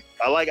 Ivy.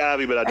 I like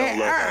Ivy, but I don't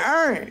love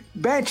Aaron.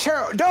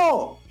 Banchero,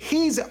 dog.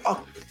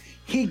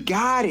 He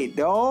got it,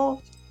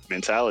 dog.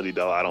 Mentality,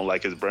 dog. I don't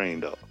like his brain,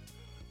 dog.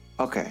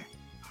 Okay.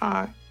 All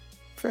right.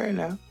 Fair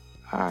enough.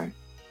 All right.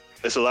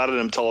 There's a lot of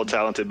them tall,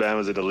 talented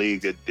Bammers in the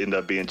league that end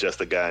up being just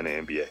a guy in the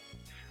NBA.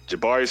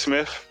 Jabari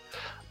Smith,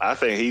 I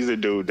think he's a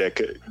dude that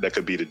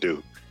could be the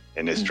dude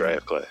in this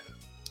draft class.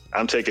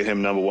 I'm taking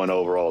him number 1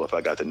 overall if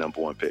I got the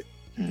number 1 pick.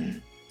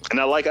 And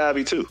I like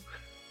Ivy too.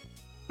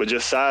 But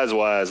just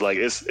size-wise, like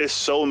it's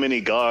so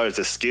many guards,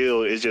 the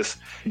skill is just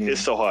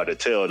it's so hard to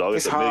tell, dog.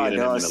 It's hard,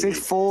 dog.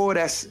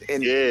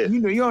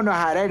 6'4", you don't know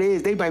how that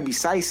is. They might be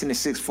sizing the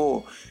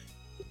 6'4".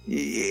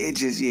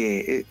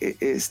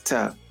 It's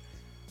tough.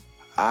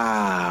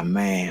 Ah,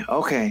 man.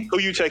 Okay. Who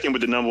you taking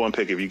with the number 1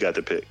 pick if you got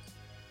the pick?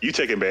 You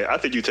taking I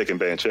think you taking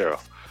Banchero.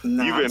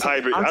 Nah, You've been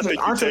hyping. I think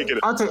you taking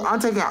it. I'm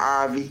taking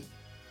Ivy.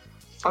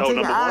 I'm taking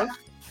number 1?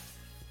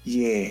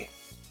 Yeah.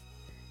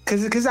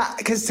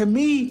 Cause to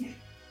me,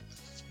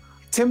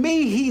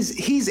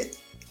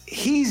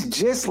 he's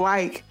just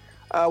like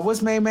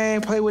what's my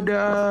man play with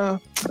the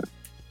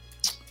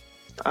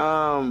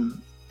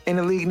in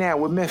the league now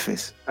with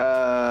Memphis.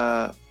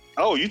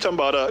 You talking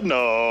about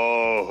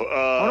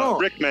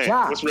Rick Man?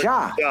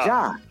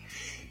 Ja.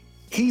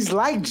 He's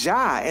like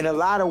Ja in a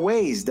lot of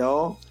ways,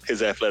 though.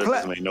 His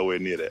athleticism ain't nowhere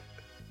near that.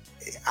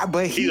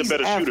 But he's a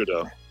better shooter,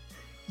 though.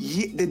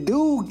 The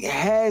dude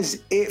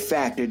has it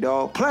factor,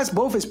 dog. Plus,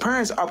 both his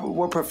parents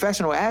were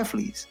professional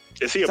athletes.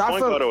 Is he a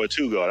point guard or a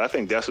 2 guard? I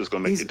think that's what's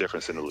going to make the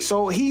difference in the league.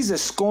 So he's a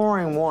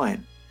scoring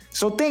one.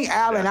 So think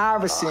Allen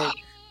Iverson,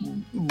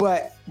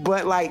 but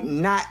like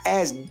not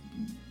as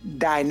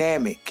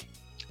dynamic.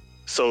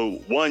 So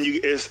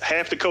it's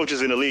half the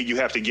coaches in the league you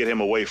have to get him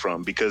away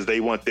from because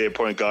they want their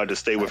point guard to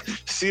stay with.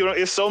 See,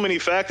 it's so many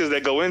factors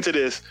that go into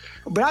this.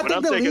 But I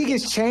think the league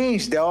has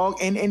changed, dog.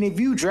 And if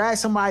you draft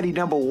somebody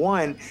number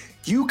 1,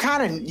 you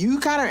kind of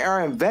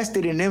are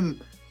invested in them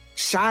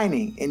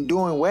shining and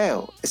doing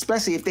well,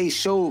 especially if they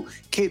show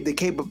the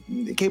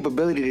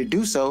capability to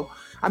do so.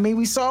 I mean,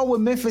 we saw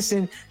with Memphis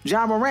and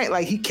Ja Morant,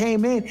 like he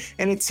came in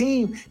and the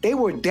team, they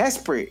were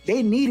desperate.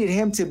 They needed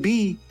him to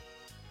be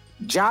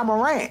Ja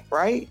Morant,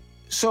 right?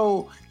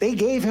 So they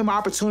gave him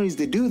opportunities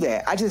to do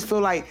that. I just feel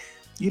like,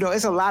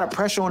 it's a lot of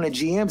pressure on the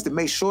GMs to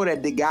make sure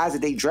that the guys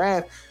that they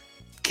draft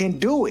can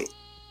do it.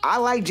 I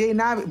like Jaden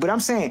Ivey, but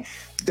I'm saying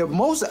the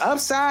most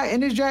upside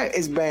in this draft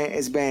is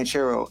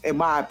Banchero, in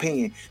my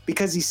opinion,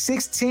 because he's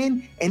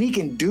 6'10" and he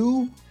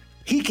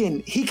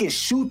can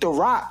shoot the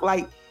rock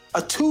like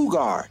a 2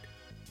 guard.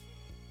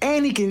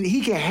 And he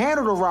can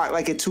handle the rock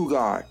like a 2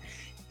 guard.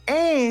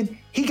 And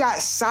he got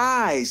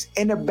size.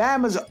 And the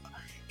Bama's,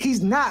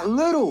 he's not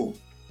little.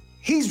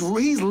 He's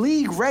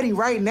league ready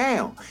right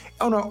now.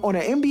 On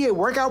an NBA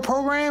workout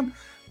program,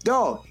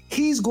 dog,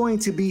 he's going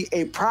to be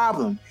a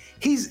problem.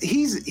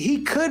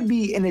 He could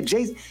be in a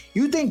Jason.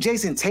 You think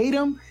Jason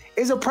Tatum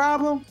is a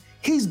problem?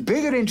 He's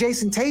bigger than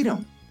Jason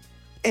Tatum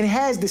and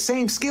has the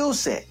same skill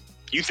set.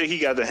 You think he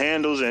got the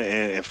handles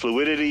and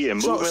fluidity and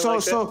movement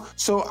like that?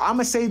 So I'm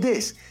gonna say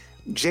this.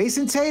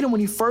 Jason Tatum, when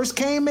he first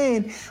came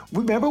in,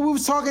 remember we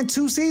was talking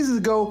 2 seasons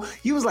ago,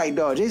 you was like,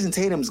 dog, Jason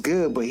Tatum's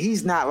good, but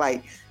he's not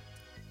like.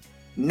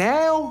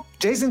 Now,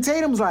 Jason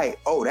Tatum's like,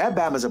 oh, that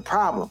Bama's a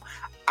problem.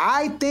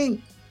 I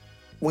think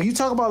when you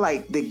talk about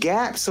like the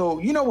gap, so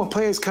when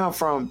players come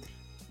from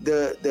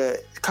the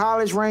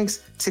college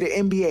ranks to the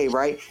NBA,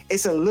 right?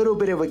 It's a little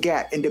bit of a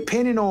gap. And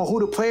depending on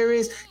who the player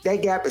is, that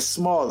gap is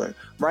smaller,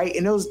 right?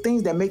 And those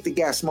things that make the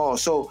gap small.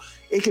 So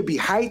it could be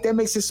height that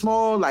makes it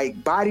small,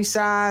 like body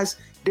size,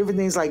 different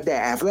things like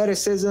that,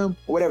 athleticism,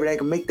 whatever, that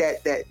can make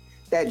that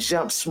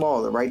jump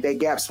smaller, right? That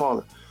gap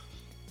smaller.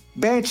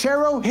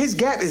 Banchero, his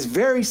gap is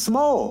very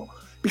small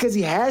because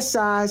he has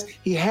size,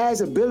 he has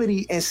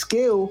ability and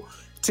skill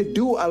to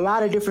do a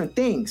lot of different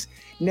things.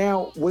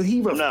 Now, will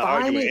he refine it? I'm not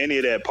arguing any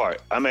of that part.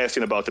 I'm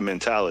asking about the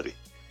mentality.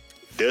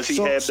 Does he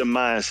have the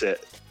mindset?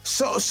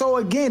 So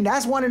again,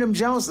 that's one of them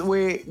Jones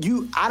where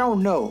I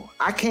don't know.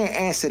 I can't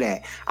answer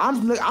that.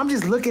 I'm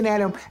just looking at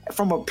him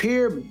from a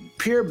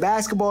pure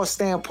basketball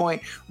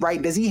standpoint,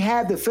 right? Does he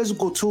have the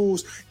physical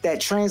tools that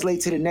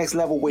translate to the next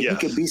level where he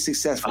can be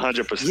successful?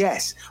 100%.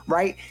 Yes,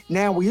 right?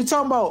 Now, when you're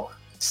talking about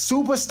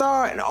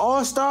superstar and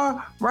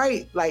all-star,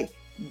 right? Like,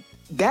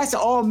 that's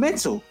all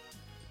mental.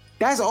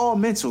 That's all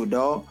mental,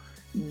 dog.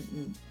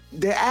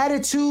 The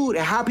attitude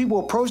and how people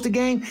approach the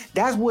game,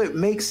 that's what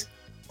makes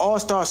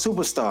all-star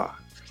superstar,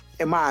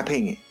 in my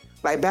opinion.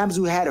 Like Bama's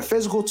who had the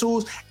physical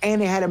tools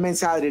and they had a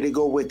mentality to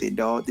go with it,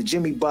 dog. The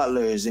Jimmy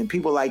Butlers and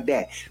people like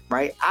that,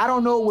 right? I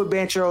don't know what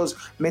Banchero's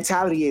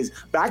mentality is,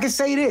 but I can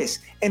say this.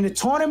 In the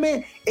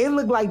tournament, it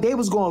looked like they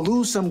was going to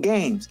lose some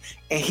games.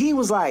 And he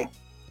was like,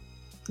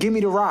 give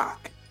me the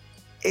rock.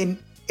 And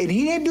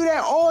he didn't do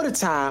that all the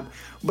time,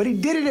 but he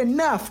did it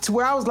enough to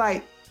where I was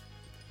like,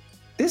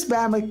 this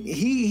Bama,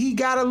 he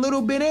got a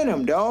little bit in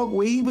him, dog,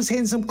 where he was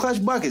hitting some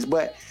clutch buckets.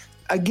 But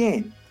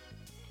again,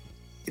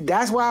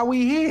 that's why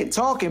we here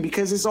talking,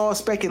 because it's all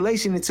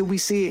speculation until we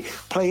see it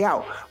play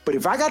out. But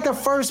if I got the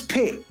first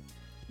pick,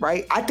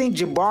 right, I think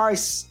Jabari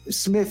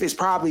Smith is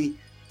probably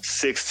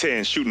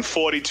 6'10", shooting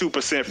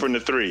 42% from the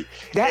three.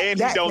 He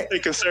don't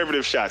take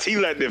conservative shots. He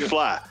letting it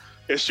fly.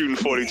 It's shooting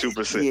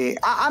 42%. Yeah,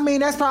 I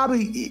mean, that's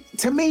probably,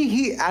 to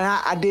me,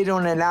 I did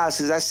on the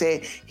analysis, I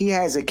said he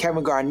has a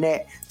Kevin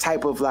Garnett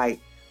type of like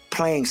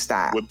playing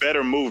style. With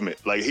better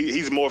movement. Like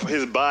he's more,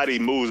 his body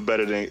moves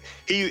better than,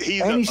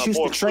 he's a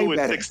more fluid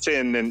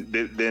 6'10"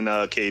 than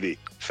KD.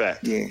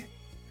 Fact. Yeah.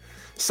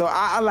 So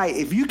I like,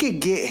 if you could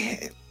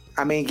get,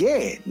 I mean,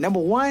 yeah, number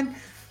one,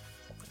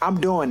 I'm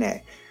doing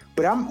that.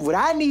 But what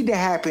I need to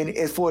happen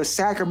is for the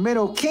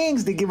Sacramento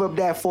Kings to give up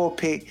that 4th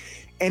pick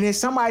and then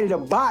somebody to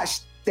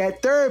botch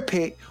that 3rd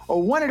pick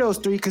or one of those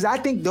 3, because I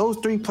think those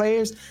 3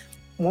 players,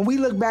 when we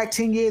look back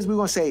 10 years, we're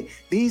going to say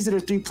these are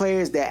the 3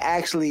 players that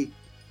actually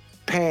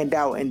panned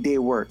out and did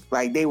work.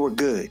 Like they were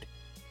good.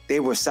 They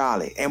were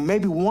solid. And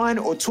maybe 1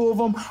 or 2 of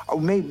them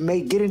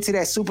may get into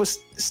that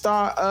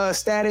superstar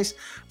status,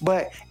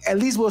 but at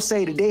least we'll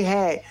say that they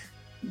had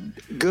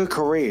good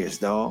careers,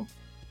 dog.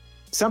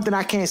 Something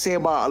I can't say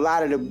about a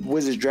lot of the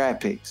Wizards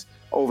draft picks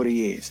over the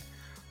years.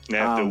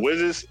 Now, if the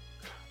Wizards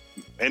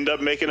end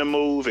up making a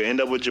move and end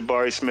up with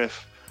Jabari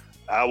Smith,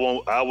 I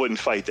wouldn't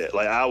fight that.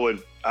 Like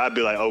I'd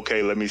be like,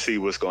 okay, let me see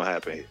what's gonna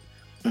happen here.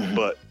 Mm-hmm.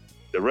 But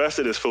the rest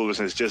of this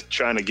foolishness, just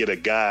trying to get a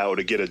guy or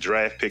to get a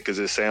draft pick because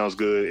it sounds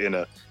good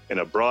in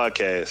a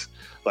broadcast.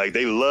 Like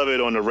they love it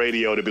on the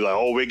radio to be like,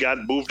 oh, we got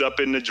moved up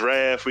in the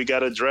draft. We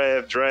got a draft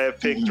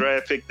pick, mm-hmm.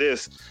 draft pick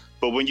this.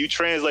 But when you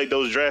translate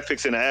those draft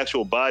picks into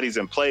actual bodies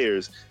and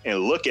players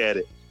and look at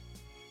it,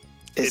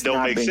 it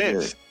don't make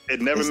sense. Good.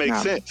 It never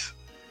makes sense.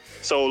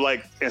 So,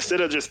 like, instead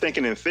of just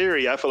thinking in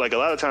theory, I feel like a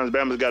lot of times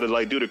Bama's got to,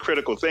 like, do the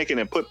critical thinking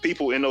and put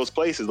people in those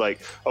places.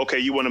 Like, okay,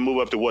 you want to move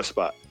up to what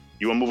spot?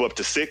 You want to move up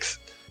to 6,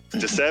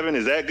 to 7?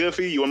 Is that good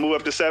for you? You want to move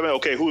up to 7?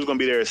 Okay, who's going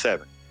to be there at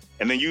 7?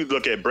 And then you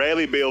look at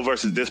Bradley Beal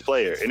versus this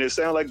player, and it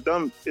sounds like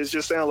dumb. It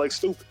just sounds like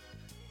stupid.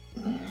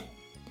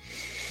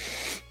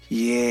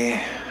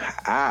 Yeah,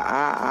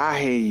 I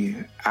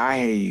hear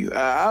you.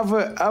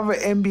 Other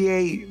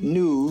NBA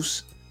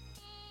news.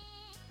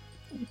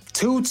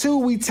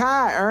 2-2, we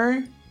tied,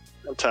 Ern.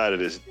 I'm tired of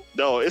this.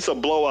 No, it's a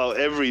blowout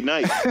every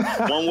night,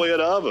 one way or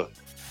the other.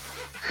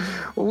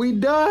 We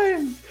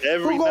done.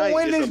 Every Who gonna night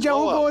win this,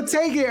 Joe? Who gonna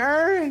take it,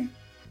 Ern?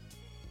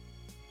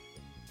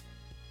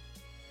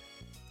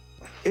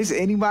 It's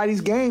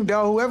anybody's game,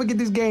 dog. Whoever get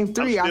this game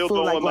 3, I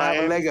feel like we'll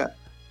have a leg up.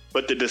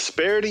 But the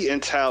disparity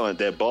in talent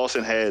that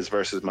Boston has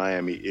versus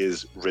Miami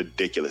is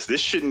ridiculous.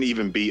 This shouldn't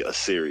even be a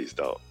series,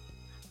 though.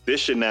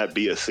 This should not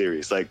be a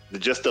series. Like,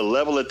 just the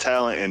level of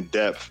talent and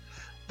depth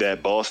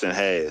that Boston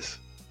has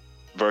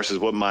versus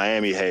what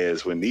Miami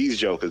has when these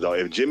jokers, though.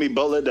 If Jimmy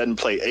Butler doesn't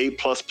play A++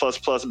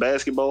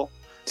 basketball,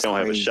 they don't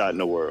have a shot in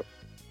the world.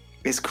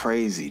 It's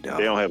crazy, dog.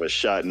 They don't have a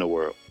shot in the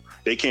world.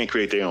 They can't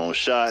create their own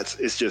shots.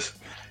 It's just...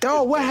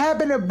 Dog, what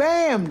happened to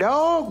Bam,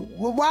 dog?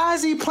 Why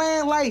is he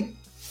playing like...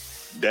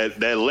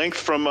 That length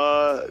from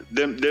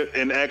them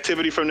and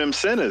activity from them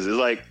centers is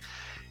like,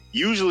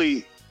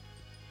 usually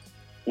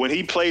when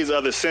he plays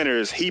other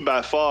centers, he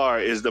by far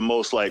is the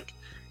most, like,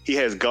 he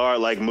has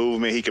guard-like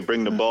movement. He can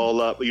bring the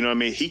ball up. You know what I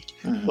mean? He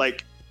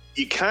like,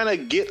 you kind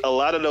of get a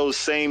lot of those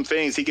same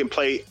things. He can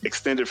play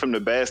extended from the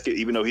basket,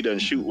 even though he doesn't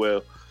shoot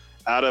well.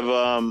 Out of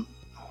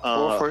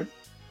Horford.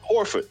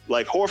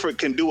 Like, Horford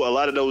can do a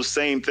lot of those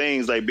same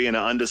things, like being an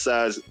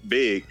undersized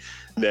big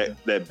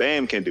that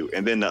Bam can do.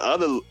 And then the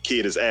other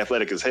kid is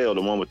athletic as hell,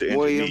 the one with the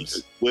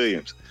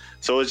Williams.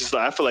 So it's just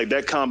like, I feel like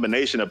that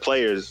combination of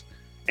players,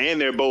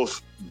 and they're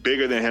both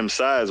bigger than him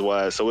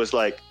size-wise. So it's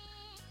like,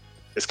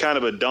 it's kind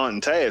of a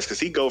daunting task because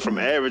he go from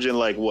averaging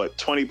like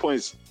 20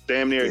 points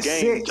damn near a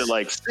game to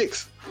like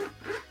 6.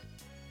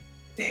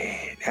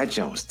 Man, that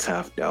jump's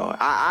tough, dog.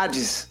 I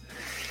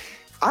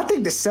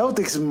think the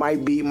Celtics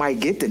might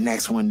get the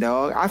next one,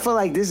 dog. I feel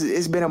like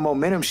it's been a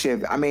momentum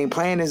shift. I mean,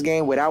 playing this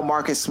game without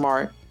Marcus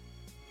Smart,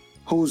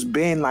 who's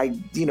been like,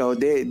 you know,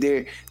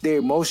 their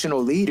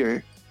emotional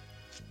leader,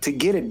 to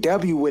get a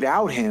W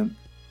without him.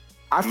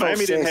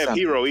 Miami didn't have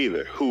Hero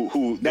either,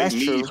 who they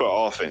need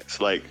for offense.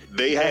 Like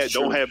they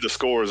don't have the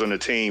scorers on the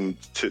team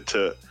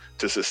to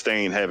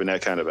sustain having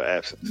that kind of an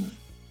absence.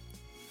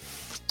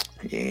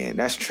 Yeah,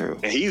 that's true.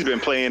 And he's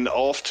been playing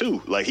off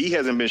too. Like he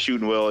hasn't been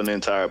shooting well in the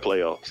entire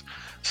playoffs.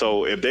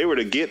 So if they were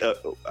to get I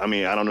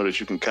don't know that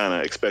you can kind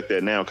of expect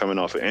that now coming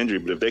off an injury,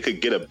 but if they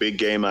could get a big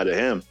game out of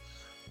him,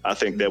 I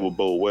think that would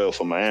bode well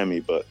for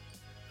Miami. But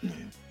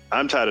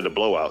I'm tired of the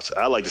blowouts.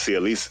 I like to see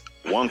at least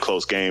one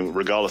close game,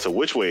 regardless of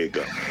which way it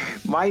goes.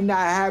 Might not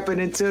happen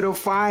until the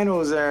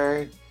finals,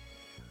 Aaron.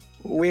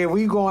 Where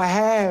we gonna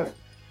have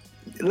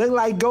look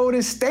like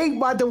Golden State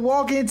about to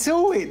walk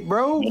into it,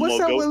 bro.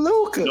 What's up with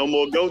Luka? No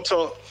more GOAT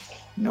talk.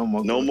 No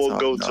more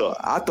GOAT talk.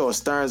 I thought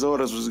Stern's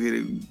orders was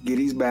gonna get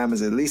these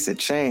Bammers at least a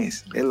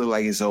chance. It look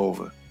like it's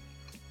over.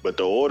 But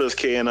the orders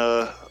can't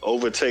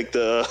overtake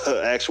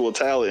the actual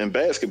talent in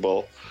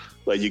basketball.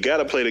 Like, you got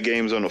to play the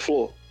games on the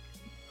floor.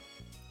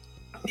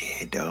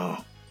 Yeah,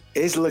 dog.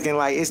 It's looking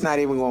like it's not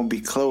even going to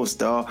be close,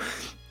 dog.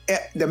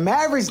 The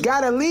Mavericks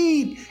got a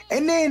lead,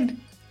 and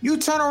then you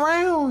turn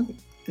around.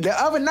 The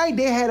other night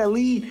they had a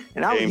lead,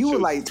 and we were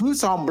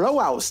talking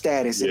blowout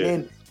status, and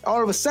then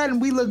all of a sudden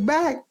we look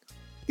back,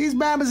 these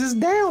Bammers is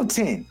down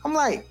 10. I'm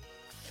like,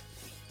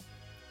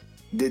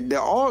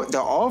 the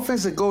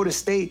offense of Golden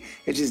State,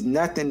 it's just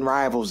nothing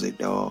rivals it,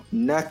 dog.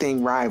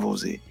 Nothing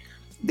rivals it.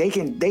 They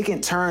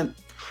can turn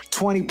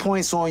 20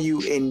 points on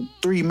you in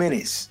 3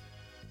 minutes.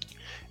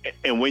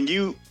 And when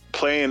you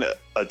playing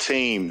a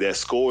team that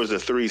scores a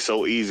three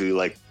so easily,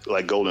 like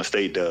Golden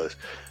State does,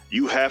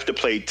 you have to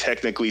play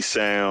technically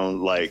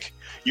sound. Like,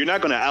 you're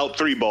not going to out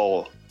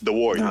 3-ball the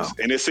Warriors.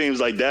 No. And it seems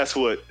like that's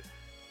what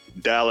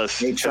Dallas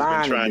has been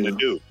trying to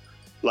do.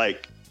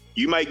 Like,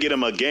 you might get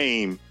them a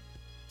game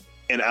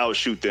and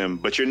outshoot them,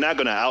 but you're not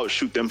going to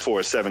outshoot them for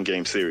a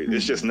 7-game series. Mm-hmm.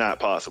 It's just not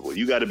possible.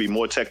 You got to be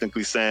more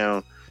technically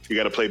sound. You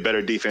got to play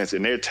better defense,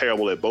 and they're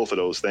terrible at both of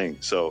those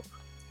things. So,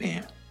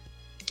 damn,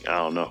 I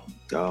don't know.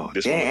 Oh,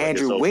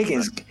 Andrew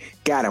Wiggins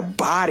got a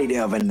body the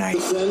other night.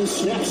 Then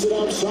snaps it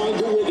outside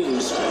to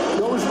Wiggins.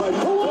 Goes by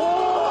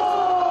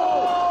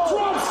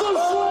drops the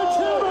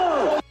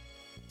sledgehammer.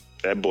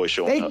 That boy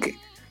showing up.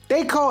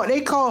 They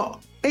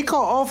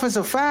call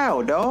offensive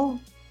foul, dog.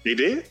 They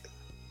did?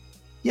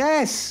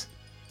 Yes.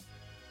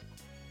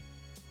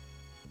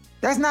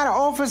 That's not an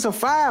offensive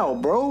foul,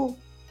 bro.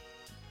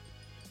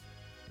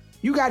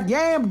 You got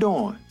yammed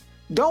on.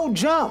 Don't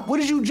jump. What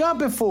is you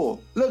jumping for?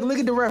 Look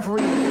at the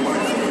referee.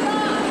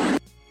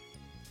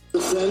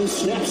 Then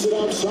snaps it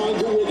outside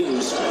to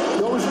Wiggins.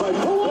 Goes by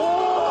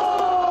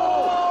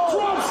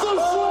drops the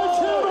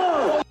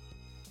sledgehammer.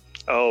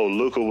 Oh,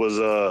 Luka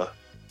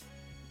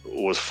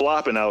was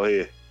flopping out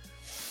here,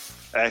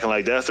 acting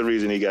like that's the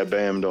reason he got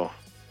bammed on.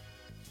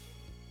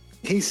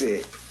 He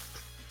said,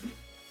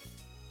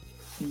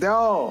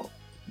 "Dog,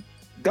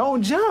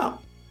 don't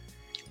jump.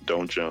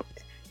 Don't jump."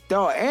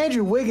 Dog,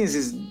 Andrew Wiggins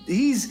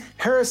he's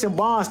Harrison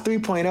Barnes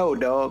 3.0,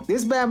 dog.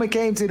 This Bama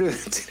came to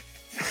the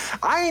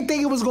I didn't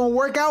think it was gonna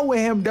work out with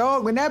him,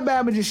 dog. When that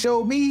Bama just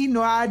showed me he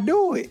know how to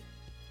do it.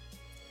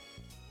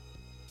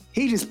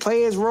 He just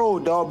play his role,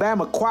 dog.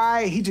 Bama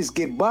quiet, he just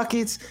get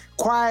buckets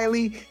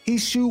quietly. He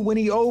shoot when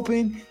he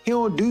open. He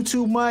don't do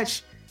too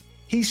much.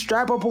 He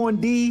strap up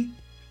on D.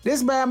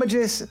 This Bama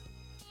just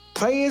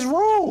play his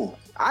role.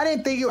 I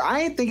didn't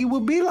think it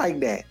would be like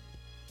that.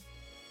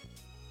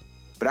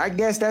 But I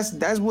guess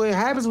that's what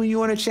happens when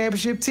you're on a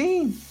championship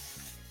team.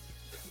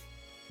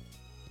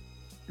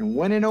 And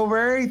winning over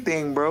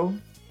everything, bro.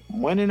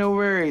 Winning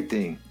over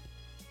everything.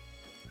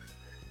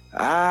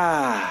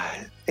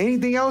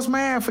 Anything else,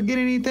 man? Forget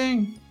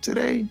anything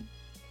today?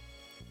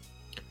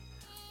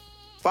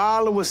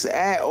 Follow us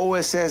at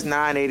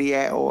OSS980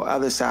 at or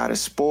Other Side of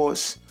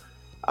Sports.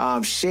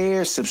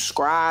 Share,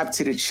 subscribe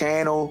to the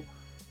channel.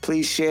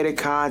 Please share the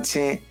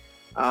content.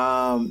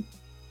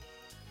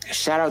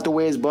 Shout out to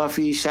Where's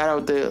Buffy. Shout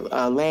out to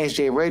Lance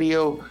J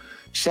Radio.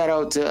 Shout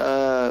out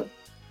to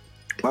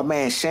my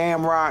man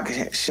Shamrock.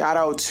 Shout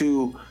out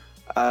to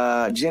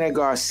Jenna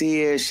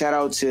Garcia. Shout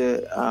out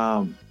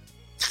to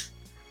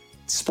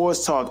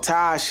Sports Talk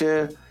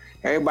Tasha.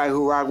 Everybody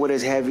who rock with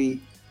us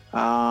heavy.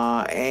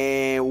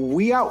 And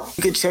we out.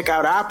 You can check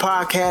out our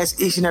podcast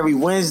each and every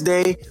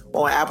Wednesday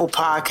on Apple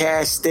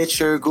Podcasts,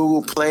 Stitcher,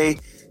 Google Play.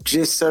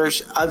 Just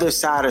search Other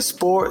Side of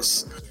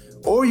Sports.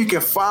 Or you can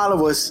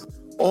follow us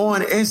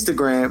on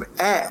Instagram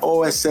at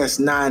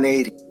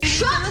OSS980.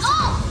 Shut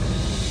up!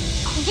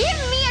 Give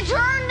me a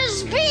turn to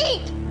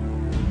speak!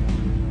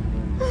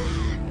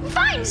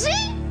 Fine,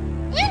 see?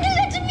 You do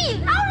that to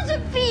me. How does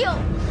it feel?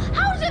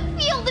 How does it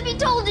feel to be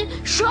told to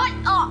shut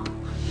up?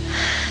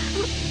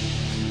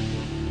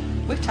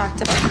 We've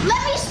talked about it.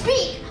 Let me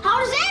speak. How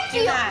does that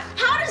feel?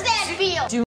 How does that feel?